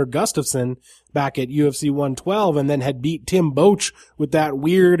Alexander Gustafsson back at UFC 112 and then had beat Tim Boetsch with that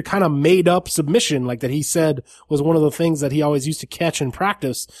weird kind of made up submission, like that he said was one of the things that he always used to catch in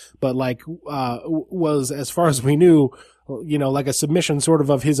practice, but like, was, as far as we knew, like a submission sort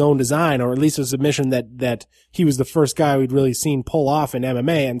of his own design, or at least a submission that he was the first guy we'd really seen pull off in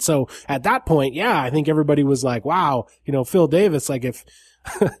MMA. And so at that point, yeah, I think everybody was like, wow, Phil Davis, like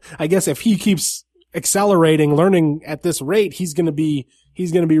I guess if he keeps accelerating, learning at this rate, he's going to be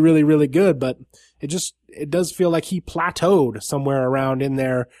really, really good. But it does feel like he plateaued somewhere around in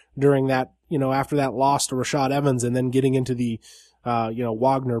there during that, after that loss to Rashad Evans and then getting into the,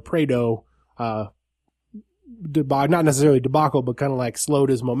 Wagner Prado, not necessarily debacle, but kind of like slowed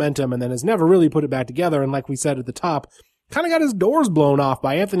his momentum and then has never really put it back together. And like we said at the top, kind of got his doors blown off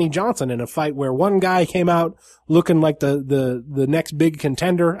by Anthony Johnson in a fight where one guy came out looking like the next big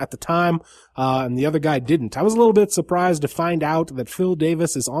contender at the time, and the other guy didn't. I was a little bit surprised to find out that Phil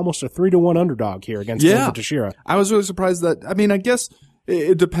Davis is almost a 3-1 underdog here against Glover Teixeira. I was really surprised that, I mean, I guess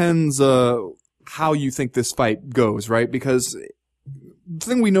it depends, how you think this fight goes, right? Because the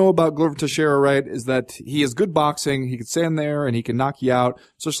thing we know about Glover Teixeira, right, is that he has good boxing. He can stand there and he can knock you out,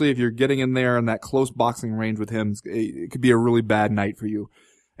 especially if you're getting in there in that close boxing range with him. It could be a really bad night for you.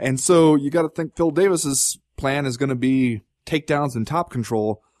 And so you got to think Phil Davis's plan is going to be takedowns and top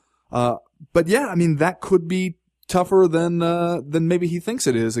control. But yeah, I mean, that could be tougher than maybe he thinks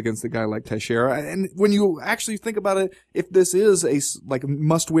it is against a guy like Teixeira. And when you actually think about it, if this is a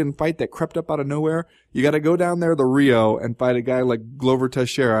must-win fight that crept up out of nowhere, you got to go down there to Rio and fight a guy like Glover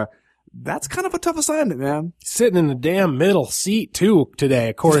Teixeira. That's kind of a tough assignment, man. Sitting in the damn middle seat too today,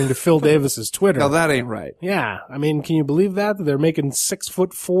 according to Phil Davis's Twitter. Now that ain't right. Yeah, I mean, can you believe that they're making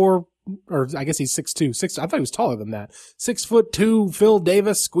 6'4", or I guess he's 6'2". I thought he was taller than that. 6'2" Phil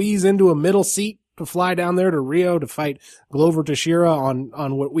Davis squeeze into a middle seat to fly down there to Rio to fight Glover Teixeira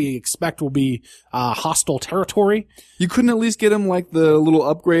on what we expect will be hostile territory. You couldn't at least get him like the little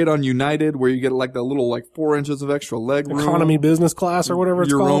upgrade on United where you get like the little 4 inches of extra leg room. Economy business class or whatever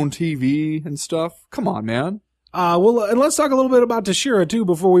it's called. Your own TV and stuff. Come on, man. Well, and let's talk a little bit about Teixeira too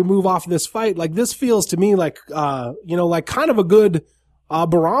before we move off this fight. Like, this feels to me like, like kind of a good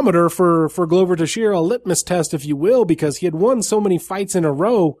barometer for Glover Teixeira, a litmus test, if you will, because he had won so many fights in a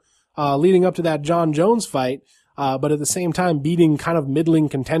row leading up to that John Jones fight, but at the same time beating kind of middling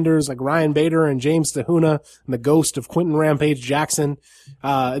contenders like Ryan Bader and James Tahuna and the ghost of Quentin Rampage Jackson.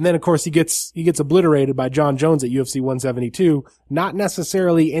 And then of course he gets obliterated by John Jones at UFC 172. Not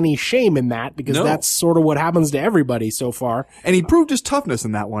necessarily any shame in that, because that's sort of what happens to everybody so far. And he proved his toughness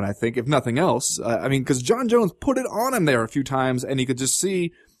in that one, I think, if nothing else. I mean, because John Jones put it on him there a few times, and he could just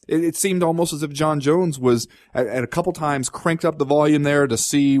see. It seemed almost as if John Jones was at a couple times cranked up the volume there to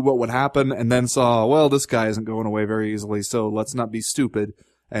see what would happen, and then saw, well, this guy isn't going away very easily, so let's not be stupid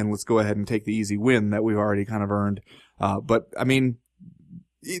and let's go ahead and take the easy win that we've already kind of earned. But I mean,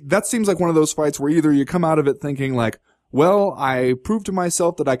 that seems like one of those fights where either you come out of it thinking like, well, I proved to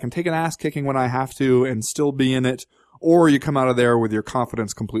myself that I can take an ass kicking when I have to and still be in it, or you come out of there with your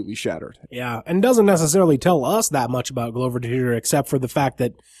confidence completely shattered. Yeah, and doesn't necessarily tell us that much about Glover Teixeira, except for the fact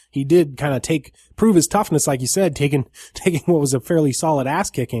that he did kind of prove his toughness, like you said, taking what was a fairly solid ass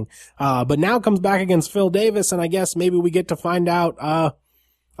kicking. But now comes back against Phil Davis, and I guess maybe we get to find out a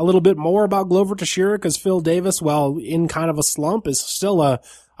little bit more about Glover Teixeira, because Phil Davis, while in kind of a slump, is still a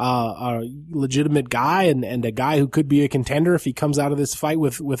legitimate guy and a guy who could be a contender if he comes out of this fight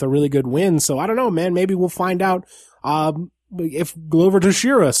with a really good win. So I don't know, man. Maybe we'll find out if Glover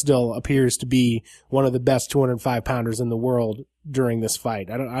Teixeira still appears to be one of the best 205 pounders in the world during this fight.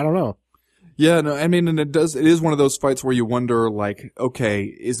 I don't know. Yeah, no, I mean, and it is one of those fights where you wonder, like,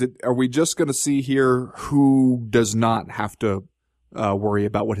 okay, are we just going to see here who does not have to worry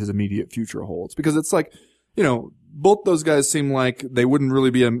about what his immediate future holds? Because it's like, both those guys seem like they wouldn't really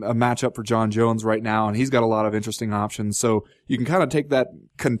be a matchup for John Jones right now, and he's got a lot of interesting options. So you can kind of take that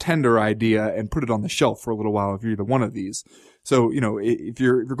contender idea and put it on the shelf for a little while if you're either one of these. So, if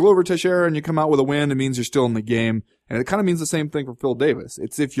you're Glover Teixeira and you come out with a win, it means you're still in the game. And it kind of means the same thing for Phil Davis.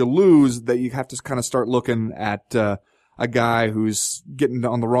 It's if you lose that you have to kind of start looking at a guy who's getting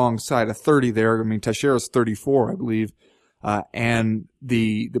on the wrong side of 30 there. I mean, Teixeira's 34, I believe. And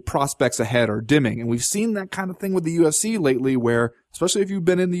the prospects ahead are dimming. And we've seen that kind of thing with the UFC lately where, especially if you've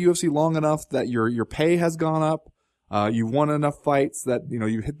been in the UFC long enough that your pay has gone up, you've won enough fights that,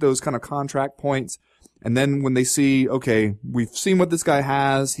 you hit those kind of contract points. And then when they see, okay, we've seen what this guy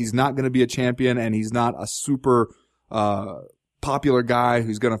has, he's not going to be a champion and he's not a super, popular guy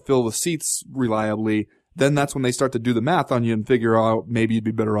who's going to fill the seats reliably, then that's when they start to do the math on you and figure out maybe you'd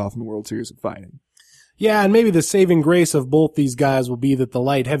be better off in the World Series of Fighting. Yeah, and maybe the saving grace of both these guys will be that the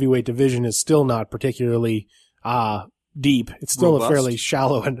light heavyweight division is still not particularly deep. It's still robust. A fairly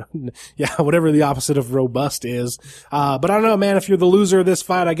shallow and whatever the opposite of robust is. But I don't know, man, if you're the loser of this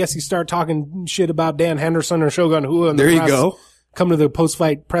fight, I guess you start talking shit about Dan Henderson or Shogun Rua. There you go. Come to the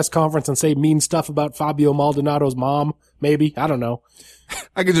post-fight press conference and say mean stuff about Fabio Maldonado's mom, maybe. I don't know.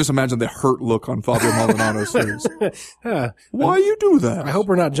 I can just imagine the hurt look on Fabio Maldonado's face. Why you do that? I hope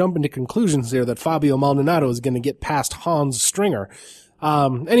we're not jumping to conclusions here that Fabio Maldonado is going to get past Hans Stringer.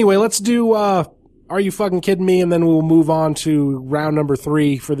 Anyway, let's do Are You Fucking Kidding Me? And then we'll move on to round number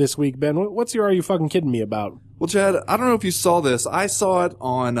 3 for this week. Ben, what's your Are You Fucking Kidding Me about? Well, Chad, I don't know if you saw this. I saw it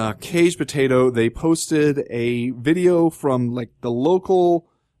on Caged Potato. They posted a video from like the local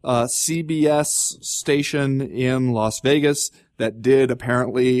CBS station in Las Vegas that did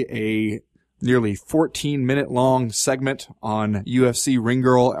apparently a nearly 14-minute long segment on UFC ring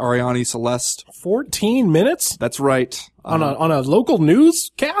girl Ariane Celeste. 14 minutes? That's right. On a local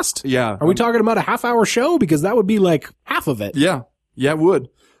newscast? Yeah. Are we talking about a half-hour show? Because that would be like half of it. Yeah. Yeah, it would.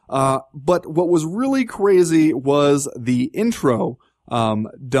 But what was really crazy was the intro,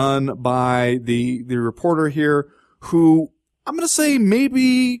 done by the reporter here who I'm going to say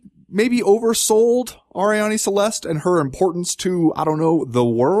maybe oversold Ariane Celeste and her importance to, I don't know, the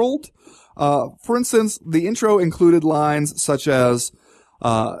world. For instance, the intro included lines such as,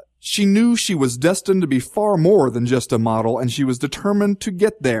 she knew she was destined to be far more than just a model, and she was determined to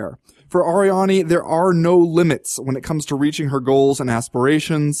get there. For Ariane, there are no limits when it comes to reaching her goals and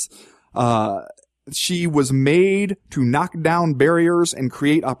aspirations. She was made to knock down barriers and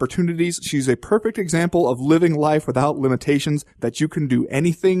create opportunities. She's a perfect example of living life without limitations, that you can do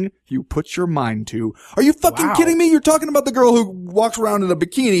anything you put your mind to. Are you fucking kidding me? You're talking about the girl who walks around in a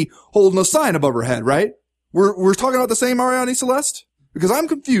bikini holding a sign above her head, right? We're talking about the same Ariane Celeste? Because I'm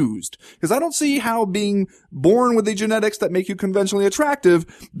confused. Because I don't see how being born with the genetics that make you conventionally attractive,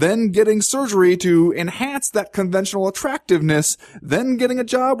 then getting surgery to enhance that conventional attractiveness, then getting a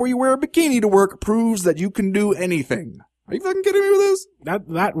job where you wear a bikini to work proves that you can do anything. Are you fucking kidding me with this?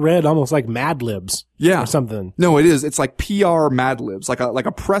 That read almost like Mad Libs. Yeah. Or something. No, it is. It's like PR Mad Libs. Like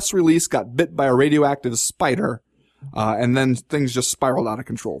a press release got bit by a radioactive spider. And then things just spiraled out of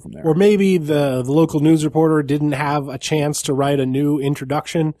control from there. Or maybe the local news reporter didn't have a chance to write a new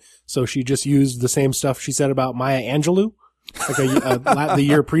introduction, so she just used the same stuff she said about Maya Angelou, like the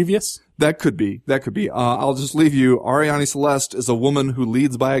year previous. That could be. I'll just leave you. Ariane Celeste is a woman who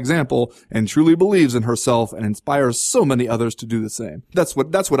leads by example and truly believes in herself and inspires so many others to do the same. That's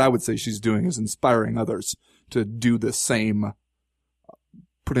what I would say she's doing, is inspiring others to do the same.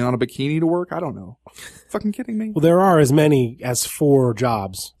 Putting on a bikini to work? I don't know. Fucking kidding me? Well, there are as many as 4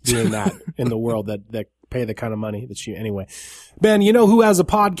 jobs doing that in the world that pay the kind of money that she, anyway. Ben, you know who has a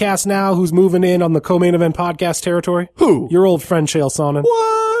podcast now, who's moving in on the co-main event podcast territory? Who? Your old friend Chael Sonnen.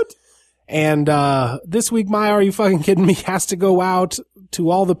 What? And, this week, my Are You Fucking Kidding Me has to go out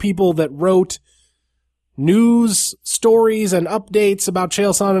to all the people that wrote news stories and updates about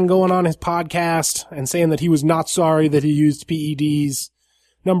Chael Sonnen going on his podcast and saying that he was not sorry that he used PEDs.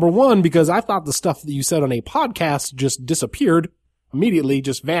 Number one, because I thought the stuff that you said on a podcast just disappeared immediately,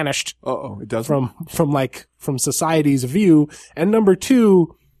 just vanished. It does from society's view. And number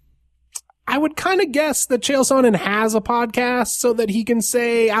two, I would kind of guess that Chael Sonnen has a podcast so that he can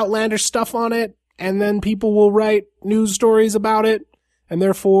say outlandish stuff on it, and then people will write news stories about it, and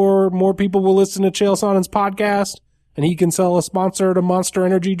therefore more people will listen to Chael Sonnen's podcast, and he can sell a sponsor to Monster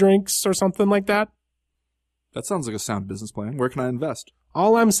Energy drinks or something like that. That sounds like a sound business plan. Where can I invest?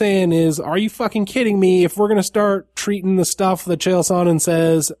 All I'm saying is, are you fucking kidding me? If we're going to start treating the stuff that Chael Sonnen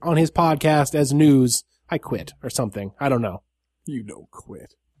says on his podcast as news, I quit or something. I don't know. You don't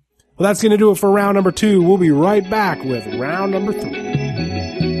quit. Well, that's going to do it for round number 2. We'll be right back with round number 3.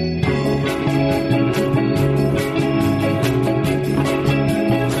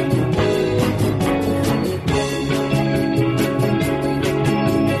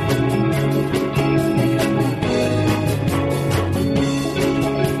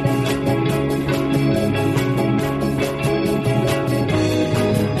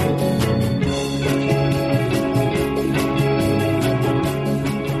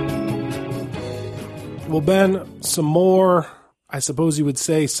 Well, Ben, some more, I suppose you would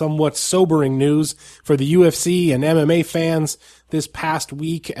say, somewhat sobering news for the UFC and MMA fans this past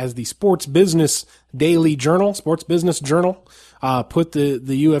week, as the Sports Business Journal, put the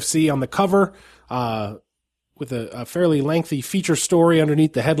UFC on the cover with a fairly lengthy feature story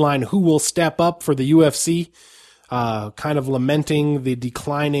underneath the headline, "Who Will Step Up for the UFC?" Kind of lamenting the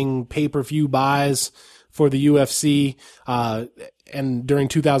declining pay-per-view buys for the UFC, and during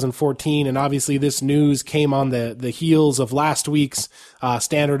 2014, and obviously this news came on the heels of last week's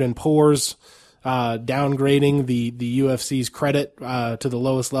Standard & Poor's downgrading the UFC's credit to the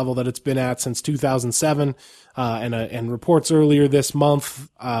lowest level that it's been at since 2007, and reports earlier this month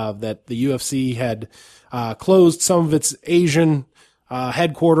that the UFC had closed some of its Asian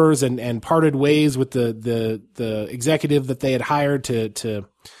headquarters and parted ways with the executive that they had hired to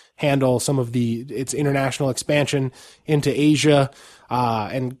handle some of its international expansion into Asia.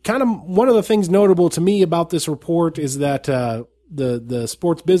 And kind of one of the things notable to me about this report is that the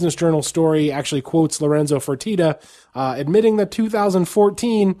Sports Business Journal story actually quotes Lorenzo Fertitta, admitting that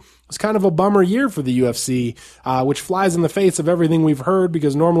 2014 was kind of a bummer year for the UFC, which flies in the face of everything we've heard,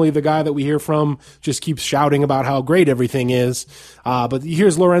 because normally the guy that we hear from just keeps shouting about how great everything is. But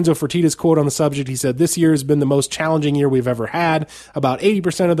here's Lorenzo Fertitta's quote on the subject. He said, "This year has been the most challenging year we've ever had. About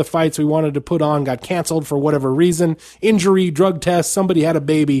 80% of the fights we wanted to put on got canceled for whatever reason. Injury, drug test, somebody had a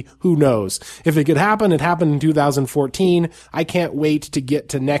baby, who knows? If it could happen, it happened in 2014. I can't wait to get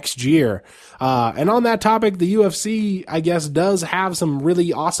to next year." And on that topic, the UFC, I guess, does have some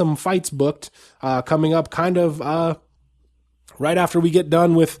really awesome fights booked, coming up kind of, right after we get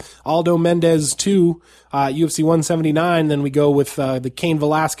done with Aldo Mendez 2, UFC 179, then we go with the Cain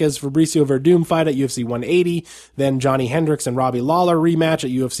Velasquez Fabricio Verdum fight at UFC 180, then Johnny Hendricks and Robbie Lawler rematch at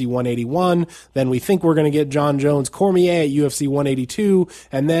UFC 181, then we think we're going to get John Jones Cormier at UFC 182,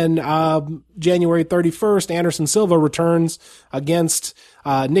 and then January 31st, Anderson Silva returns against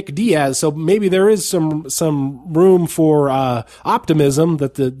Nick Diaz. So maybe there is some room for optimism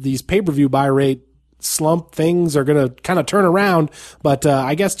that these pay-per-view buy rate slump things are going to kind of turn around. But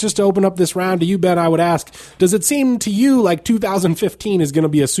I guess just to open up this round to you, Ben, I would ask, does it seem to you like 2015 is going to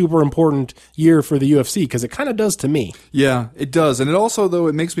be a super important year for the UFC? Because it kind of does to me. Yeah, it does. And it also, though,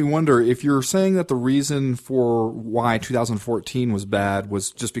 it makes me wonder if you're saying that the reason for why 2014 was bad was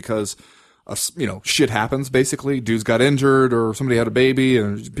just because shit happens, basically. Dudes got injured or somebody had a baby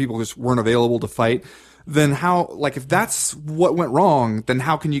and people just weren't available to fight. Then how, like, if that's what went wrong, then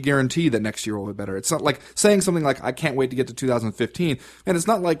how can you guarantee that next year will be better? It's not like saying something like, I can't wait to get to 2015. And it's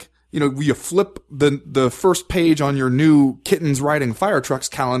not like, you flip the first page on your new Kittens Riding Fire Trucks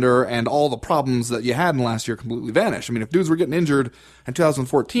calendar and all the problems that you had in last year completely vanish. I mean, if dudes were getting injured in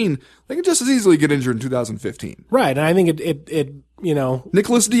 2014, they could just as easily get injured in 2015. Right. And I think it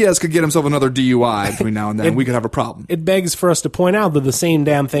Nicholas Diaz could get himself another DUI between now and then. We could have a problem. It begs for us to point out that the same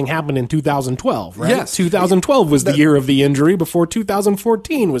damn thing happened in 2012, right? Yes. 2012 was the year of the injury before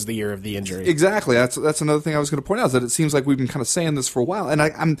 2014 was the year of the injury. Exactly. That's another thing I was going to point out, is that it seems like we've been kind of saying this for a while.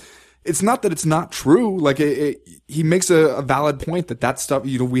 And it's not that it's not true. Like, he makes a valid point that stuff,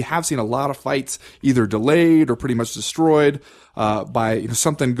 we have seen a lot of fights either delayed or pretty much destroyed, by,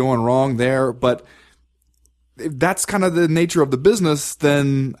 something going wrong there. But if that's kind of the nature of the business,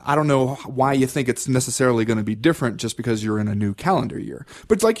 then I don't know why you think it's necessarily going to be different just because you're in a new calendar year.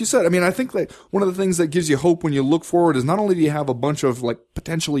 But like you said, I mean, I think that one of the things that gives you hope when you look forward is not only do you have a bunch of like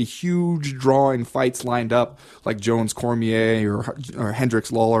potentially huge drawing fights lined up, like Jones Cormier or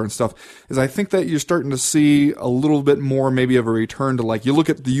Hendricks Lawler and stuff, is I think that you're starting to see a little bit more maybe of a return to, like, you look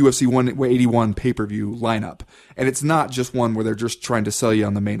at the UFC 181 pay-per-view lineup, and it's not just one where they're just trying to sell you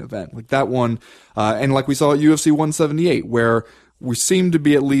on the main event. Like that one, and like we saw at UFC 178, where we seem to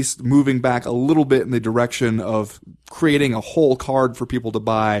be at least moving back a little bit in the direction of creating a whole card for people to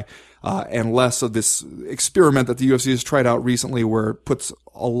buy, and less of this experiment that the UFC has tried out recently where it puts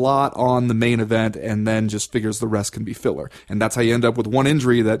a lot on the main event and then just figures the rest can be filler. And that's how you end up with one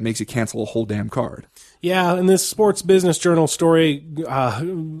injury that makes you cancel a whole damn card. Yeah, and this Sports Business Journal story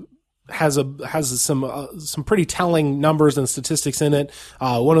has some pretty telling numbers and statistics in it.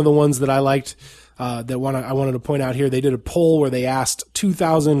 One of the ones that I liked, I wanted to point out here, they did a poll where they asked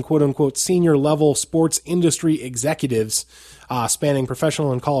 2,000 quote unquote senior level sports industry executives, spanning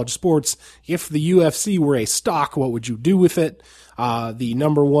professional and college sports, if the UFC were a stock, what would you do with it? The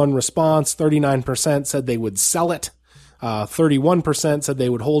number one response, 39% said they would sell it. 31% said they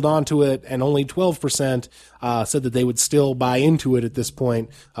would hold on to it, and only 12% said that they would still buy into it at this point.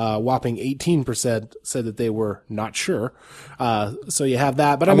 Whopping 18% said that they were not sure. So you have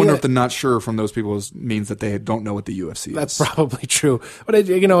that. But I wonder if the not sure from those people means that they don't know what the UFC is. That's probably true. But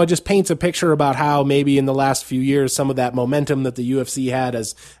it just paints a picture about how maybe in the last few years some of that momentum that the UFC had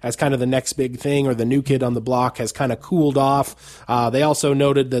as kind of the next big thing or the new kid on the block has kind of cooled off. They also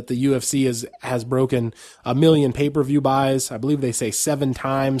noted that the UFC has broken 1 million pay-per-view buys. I believe they say 7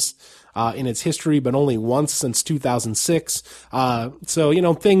 times in its history, but only once since 2006.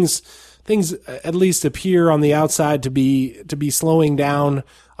 So things at least appear on the outside to be slowing down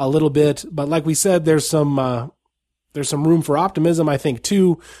a little bit. But like we said, there's some room for optimism, I think,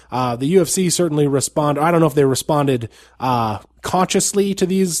 too. The UFC certainly responded. I don't know if they responded consciously to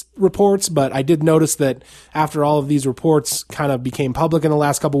these reports, but I did notice that after all of these reports kind of became public in the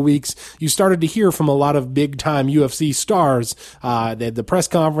last couple of weeks, you started to hear from a lot of big-time UFC stars. They had the press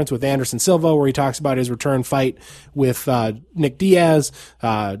conference with Anderson Silva where he talks about his return fight with Nick Diaz.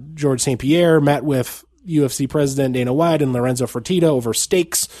 George St. Pierre met with UFC President Dana White and Lorenzo Fertitta over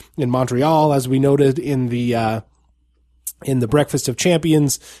steaks in Montreal, as we noted in the in the Breakfast of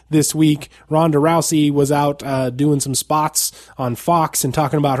Champions this week. Ronda Rousey was out doing some spots on Fox and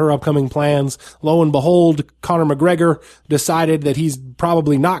talking about her upcoming plans. Lo and behold, Conor McGregor decided that he's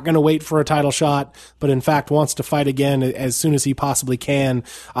probably not going to wait for a title shot, but in fact wants to fight again as soon as he possibly can.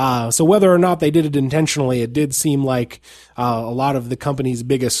 So whether or not they did it intentionally, it did seem like a lot of the company's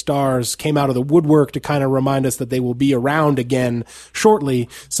biggest stars came out of the woodwork to kind of remind us that they will be around again shortly.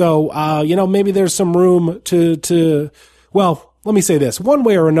 So, maybe there's some room well, let me say this. One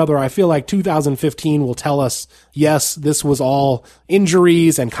way or another, I feel like 2015 will tell us, yes, this was all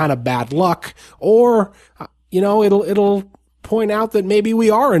injuries and kind of bad luck, or, it'll point out that maybe we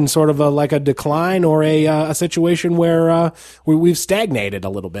are in sort of a decline or a situation where we've stagnated a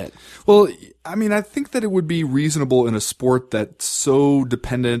little bit. Well, I mean, I think that it would be reasonable in a sport that's so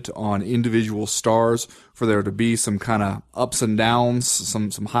dependent on individual stars for there to be some kind of ups and downs,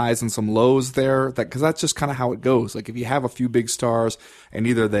 some highs and some lows there, because that's just kind of how it goes. Like if you have a few big stars and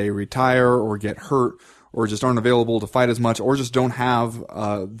either they retire or get hurt or just aren't available to fight as much or just don't have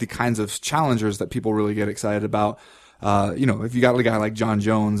the kinds of challengers that people really get excited about, if you got a guy like John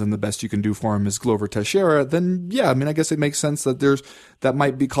Jones and the best you can do for him is Glover Teixeira, then yeah, I mean, I guess it makes sense that that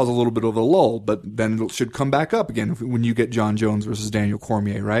might cause a little bit of a lull, but then it should come back up again when you get John Jones versus Daniel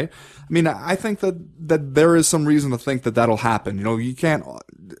Cormier, right? I mean, I think that there is some reason to think that that'll happen. You can't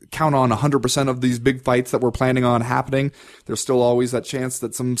count on 100% of these big fights that we're planning on happening. There's still always that chance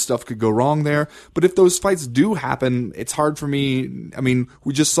that some stuff could go wrong there. But if those fights do happen, it's hard for me. I mean,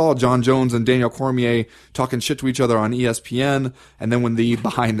 we just saw John Jones and Daniel Cormier talking shit to each other on ESPN. And then when the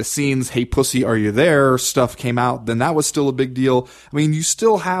behind the scenes, "Hey pussy, are you there?" stuff came out, then that was still a big deal. I mean, you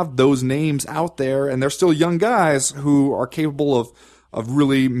still have those names out there and they're still young guys who are capable of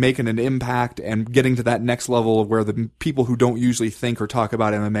really making an impact and getting to that next level of where the people who don't usually think or talk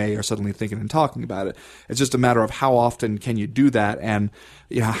about MMA are suddenly thinking and talking about it. It's just a matter of how often can you do that and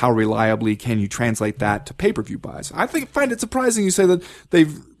how reliably can you translate that to pay-per-view buys. I find it surprising you say that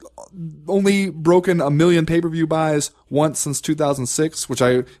they've only broken 1 million pay-per-view buys once since 2006, which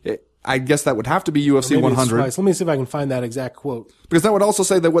I guess that would have to be UFC 100. Let me see if I can find that exact quote. Because that would also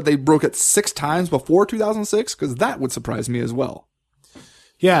say that they broke it 6 times before 2006, because that would surprise me as well.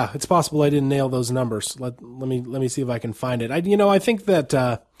 Yeah, it's possible I didn't nail those numbers. Let me see if I can find it. I think that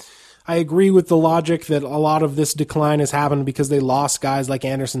I agree with the logic that a lot of this decline has happened because they lost guys like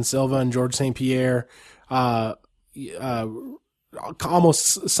Anderson Silva and George St. Pierre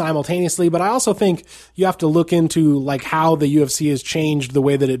almost simultaneously. But I also think you have to look into how the UFC has changed the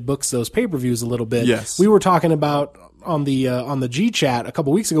way that it books those pay-per-views a little bit. Yes. We were talking about on the G chat a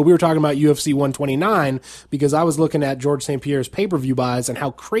couple weeks ago, we were talking about UFC 129 because I was looking at George St. Pierre's pay-per-view buys and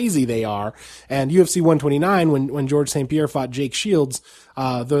how crazy they are. And UFC 129, when George St. Pierre fought Jake Shields,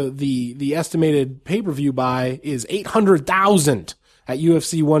 the estimated pay-per-view buy is 800,000 at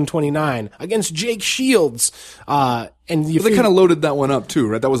UFC 129 against Jake Shields. And they kind of loaded that one up too,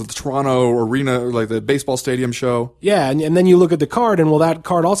 right? That was at the Toronto Arena, like the baseball stadium show. Yeah, and then you look at the card, and that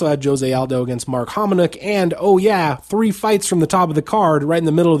card also had Jose Aldo against Mark Hominick, and 3 fights from the top of the card, right in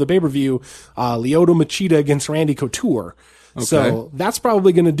the middle of the pay-per-view, Lyoto Machida against Randy Couture. Okay. So that's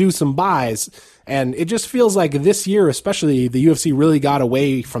probably going to do some buys. And it just feels like this year, especially, the UFC really got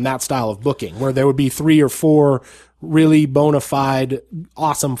away from that style of booking, where there would be 3 or 4 really bona fide,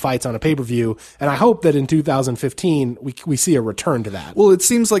 awesome fights on a pay-per-view. And I hope that in 2015, we see a return to that. Well, it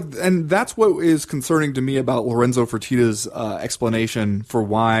seems like, and that's what is concerning to me about Lorenzo Fertitta's explanation for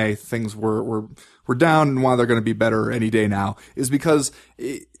why things were down and why they're going to be better any day now, is because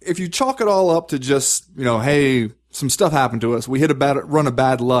if you chalk it all up to just, hey, some stuff happened to us, we hit a run of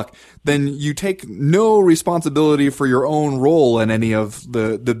bad luck, then you take no responsibility for your own role in any of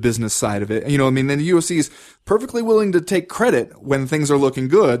the business side of it. Then the UFC is perfectly willing to take credit when things are looking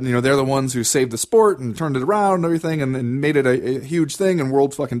good. They're the ones who saved the sport and turned it around and everything and made it a huge thing and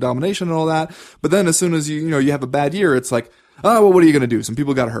world fucking domination and all that. But then as soon as you have a bad year, it's like, oh, well, what are you going to do? Some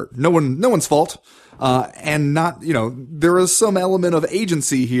people got hurt. No one's fault. And not, there is some element of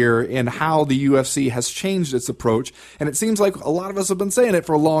agency here in how the UFC has changed its approach. And it seems like a lot of us have been saying it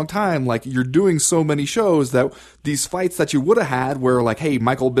for a long time. Like, you're doing so many shows that these fights that you would have had where, like, hey,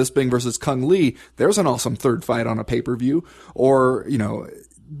 Michael Bisping versus Kung Lee, there's an awesome third fight on a pay-per-view. Or,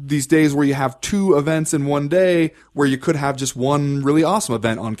 these days where you have 2 events in one day where you could have just one really awesome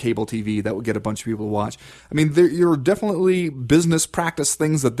event on cable TV that would get a bunch of people to watch. I mean, you're definitely business practice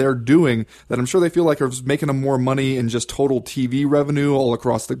things that they're doing that I'm sure they feel like are making them more money in just total TV revenue all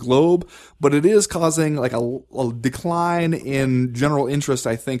across the globe. But it is causing like a decline in general interest,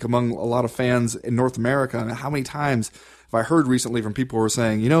 I think, among a lot of fans in North America. I mean, how many times I heard recently from people who were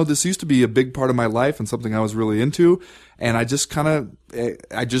saying, this used to be a big part of my life and something I was really into, and I just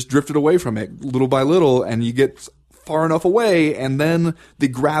drifted away from it little by little, and you get far enough away, and then the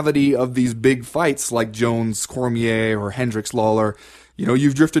gravity of these big fights like Jones, Cormier, or Hendricks, Lawler,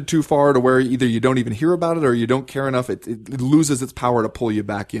 you've drifted too far to where either you don't even hear about it or you don't care enough. It loses its power to pull you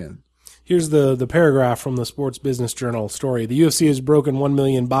back in. Here's the paragraph from the Sports Business Journal story. The UFC has broken 1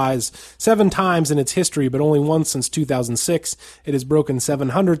 million buys 7 times in its history, but only once since 2006. It has broken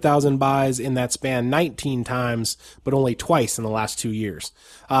 700,000 buys in that span 19 times, but only twice in the last 2 years.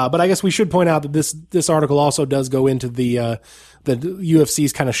 But I guess we should point out that this article also does go into the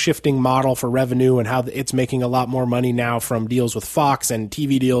UFC's kind of shifting model for revenue and how it's making a lot more money now from deals with Fox and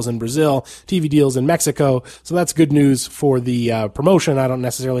TV deals in Brazil, TV deals in Mexico. So that's good news for the promotion. I don't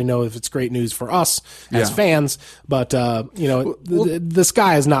necessarily know if it's great news for us as fans, but the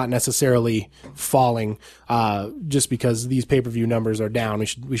sky is not necessarily falling just because these pay-per-view numbers are down.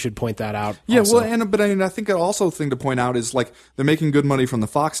 We should point that out. Yeah, also. but I think also thing to point out is like they're making good money from the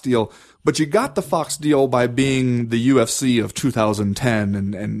Fox deal, but you got the Fox deal by being the UFC of 2010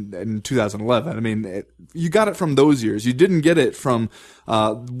 and 2011. I mean, you got it from those years. You didn't get it from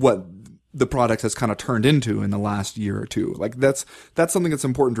what the product has kind of turned into in the last year or two. Like that's something that's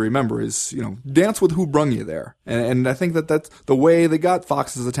important to remember is, dance with who brung you there. And I think that's the way they got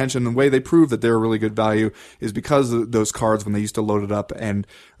Fox's attention, the way they proved that they're a really good value is because of those cards when they used to load it up. And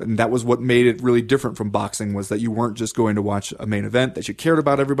that was what made it really different from boxing, was that you weren't just going to watch a main event, that you cared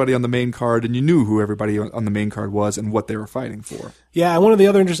about everybody on the main card and you knew who everybody on the main card was and what they were fighting for. Yeah, one of the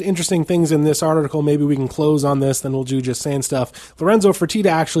other interesting things in this article, maybe we can close on this, then we'll do just saying stuff. Lorenzo Fertitta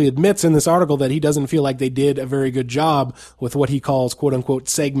actually admits in this article that he doesn't feel like they did a very good job with what he calls quote unquote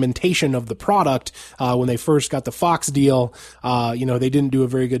segmentation of the product. When they first got the Fox deal, they didn't do a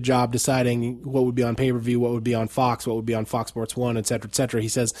very good job deciding what would be on pay-per-view, what would be on Fox, what would be on Fox Sports 1, et cetera, et cetera. He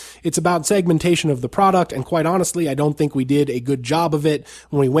says it's about segmentation of the product, and quite honestly, I don't think we did a good job of it.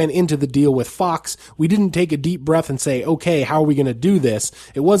 When we went into the deal with Fox, we didn't take a deep breath and say, okay, how are we going to do this?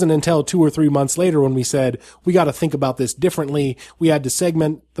 It wasn't until 2 or 3 months later when we said, we got to think about this differently. We had to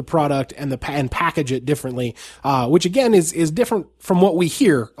segment the product and package it differently, which again is different from what we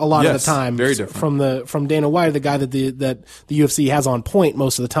hear a lot of the time. Very different. From Dana White, the guy that the UFC has on point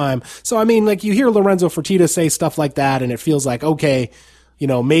most of the time. So I mean, like you hear Lorenzo Fertitta say stuff like that, and it feels like, okay,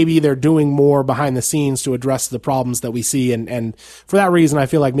 maybe they're doing more behind the scenes to address the problems that we see. And for that reason, I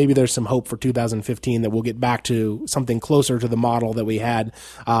feel like maybe there's some hope for 2015 that we'll get back to something closer to the model that we had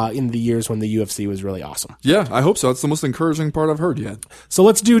in the years when the UFC was really awesome. Yeah, I hope so. It's the most encouraging part I've heard yet. So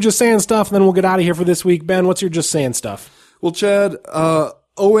let's do Just Saying Stuff, and then we'll get out of here for this week. Ben, what's your Just Saying Stuff? Well, Chad,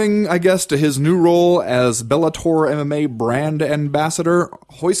 owing, I guess, to his new role as Bellator MMA brand ambassador,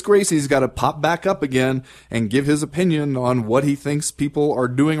 Royce Gracie's got to pop back up again and give his opinion on what he thinks people are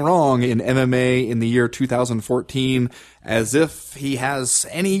doing wrong in MMA in the year 2014, as if he has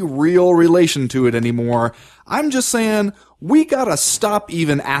any real relation to it anymore. I'm just saying, we gotta stop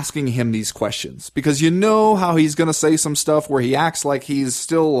even asking him these questions, because you know how he's gonna say some stuff where he acts like he's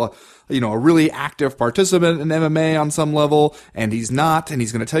still a really active participant in MMA on some level, and he's not, and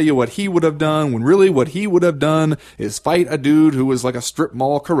he's going to tell you what he would have done, when really what he would have done is fight a dude who was like a strip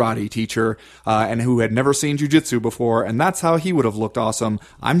mall karate teacher, and who had never seen jiu-jitsu before, and that's how he would have looked awesome.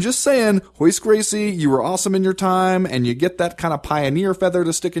 I'm just saying, Royce Gracie, you were awesome in your time, and you get that kind of pioneer feather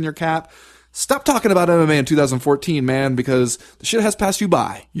to stick in your cap. Stop talking about MMA in 2014, man, because the shit has passed you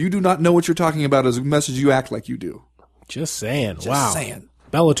by. You do not know what you're talking about as much as you act like you do. Just saying. Just wow. saying.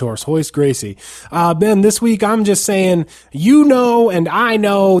 Bellator's Royce Gracie. Ben, this week I'm just saying, and I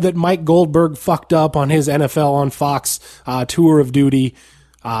know that Mike Goldberg fucked up on his NFL on Fox tour of duty.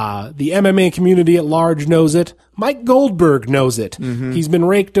 The MMA community at large knows it. Mike Goldberg knows it. Mm-hmm. He's been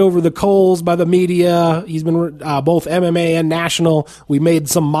raked over the coals by the media. He's been both MMA and national. We made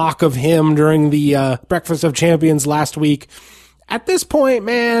some mock of him during the Breakfast of Champions last week. At this point,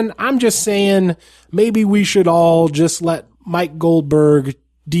 man, I'm just saying maybe we should all just let Mike Goldberg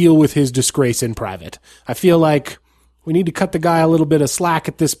deal with his disgrace in private. I feel like we need to cut the guy a little bit of slack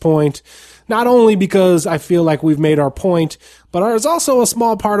at this point, not only because I feel like we've made our point, but there's also a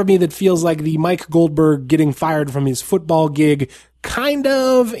small part of me that feels like the Mike Goldberg getting fired from his football gig kind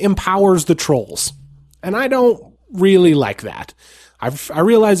of empowers the trolls. And I don't really like that. I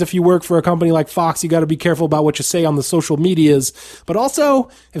realize if you work for a company like Fox, you got to be careful about what you say on the social medias. But also,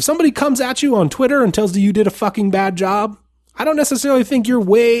 if somebody comes at you on Twitter and tells you you did a fucking bad job, I don't necessarily think you're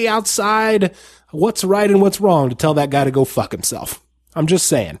way outside what's right and what's wrong to tell that guy to go fuck himself. I'm just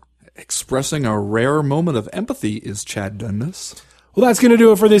saying. Expressing a rare moment of empathy is Chad Dundas. Well, that's going to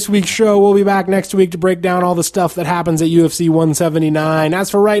do it for this week's show. We'll be back next week to break down all the stuff that happens at UFC 179. As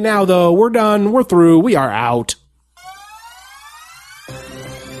for right now, though, we're done. We're through. We are out.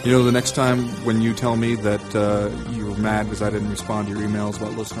 You know, the next time when you tell me that you were mad because I didn't respond to your emails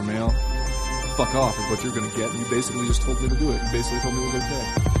about listener mail, fuck off is what you're going to get. You basically just told me to do it. You basically told me it was okay.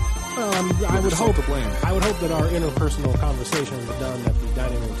 I would hope that our interpersonal conversations done at the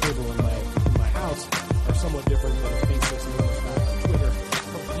dining room table in my house are somewhat different than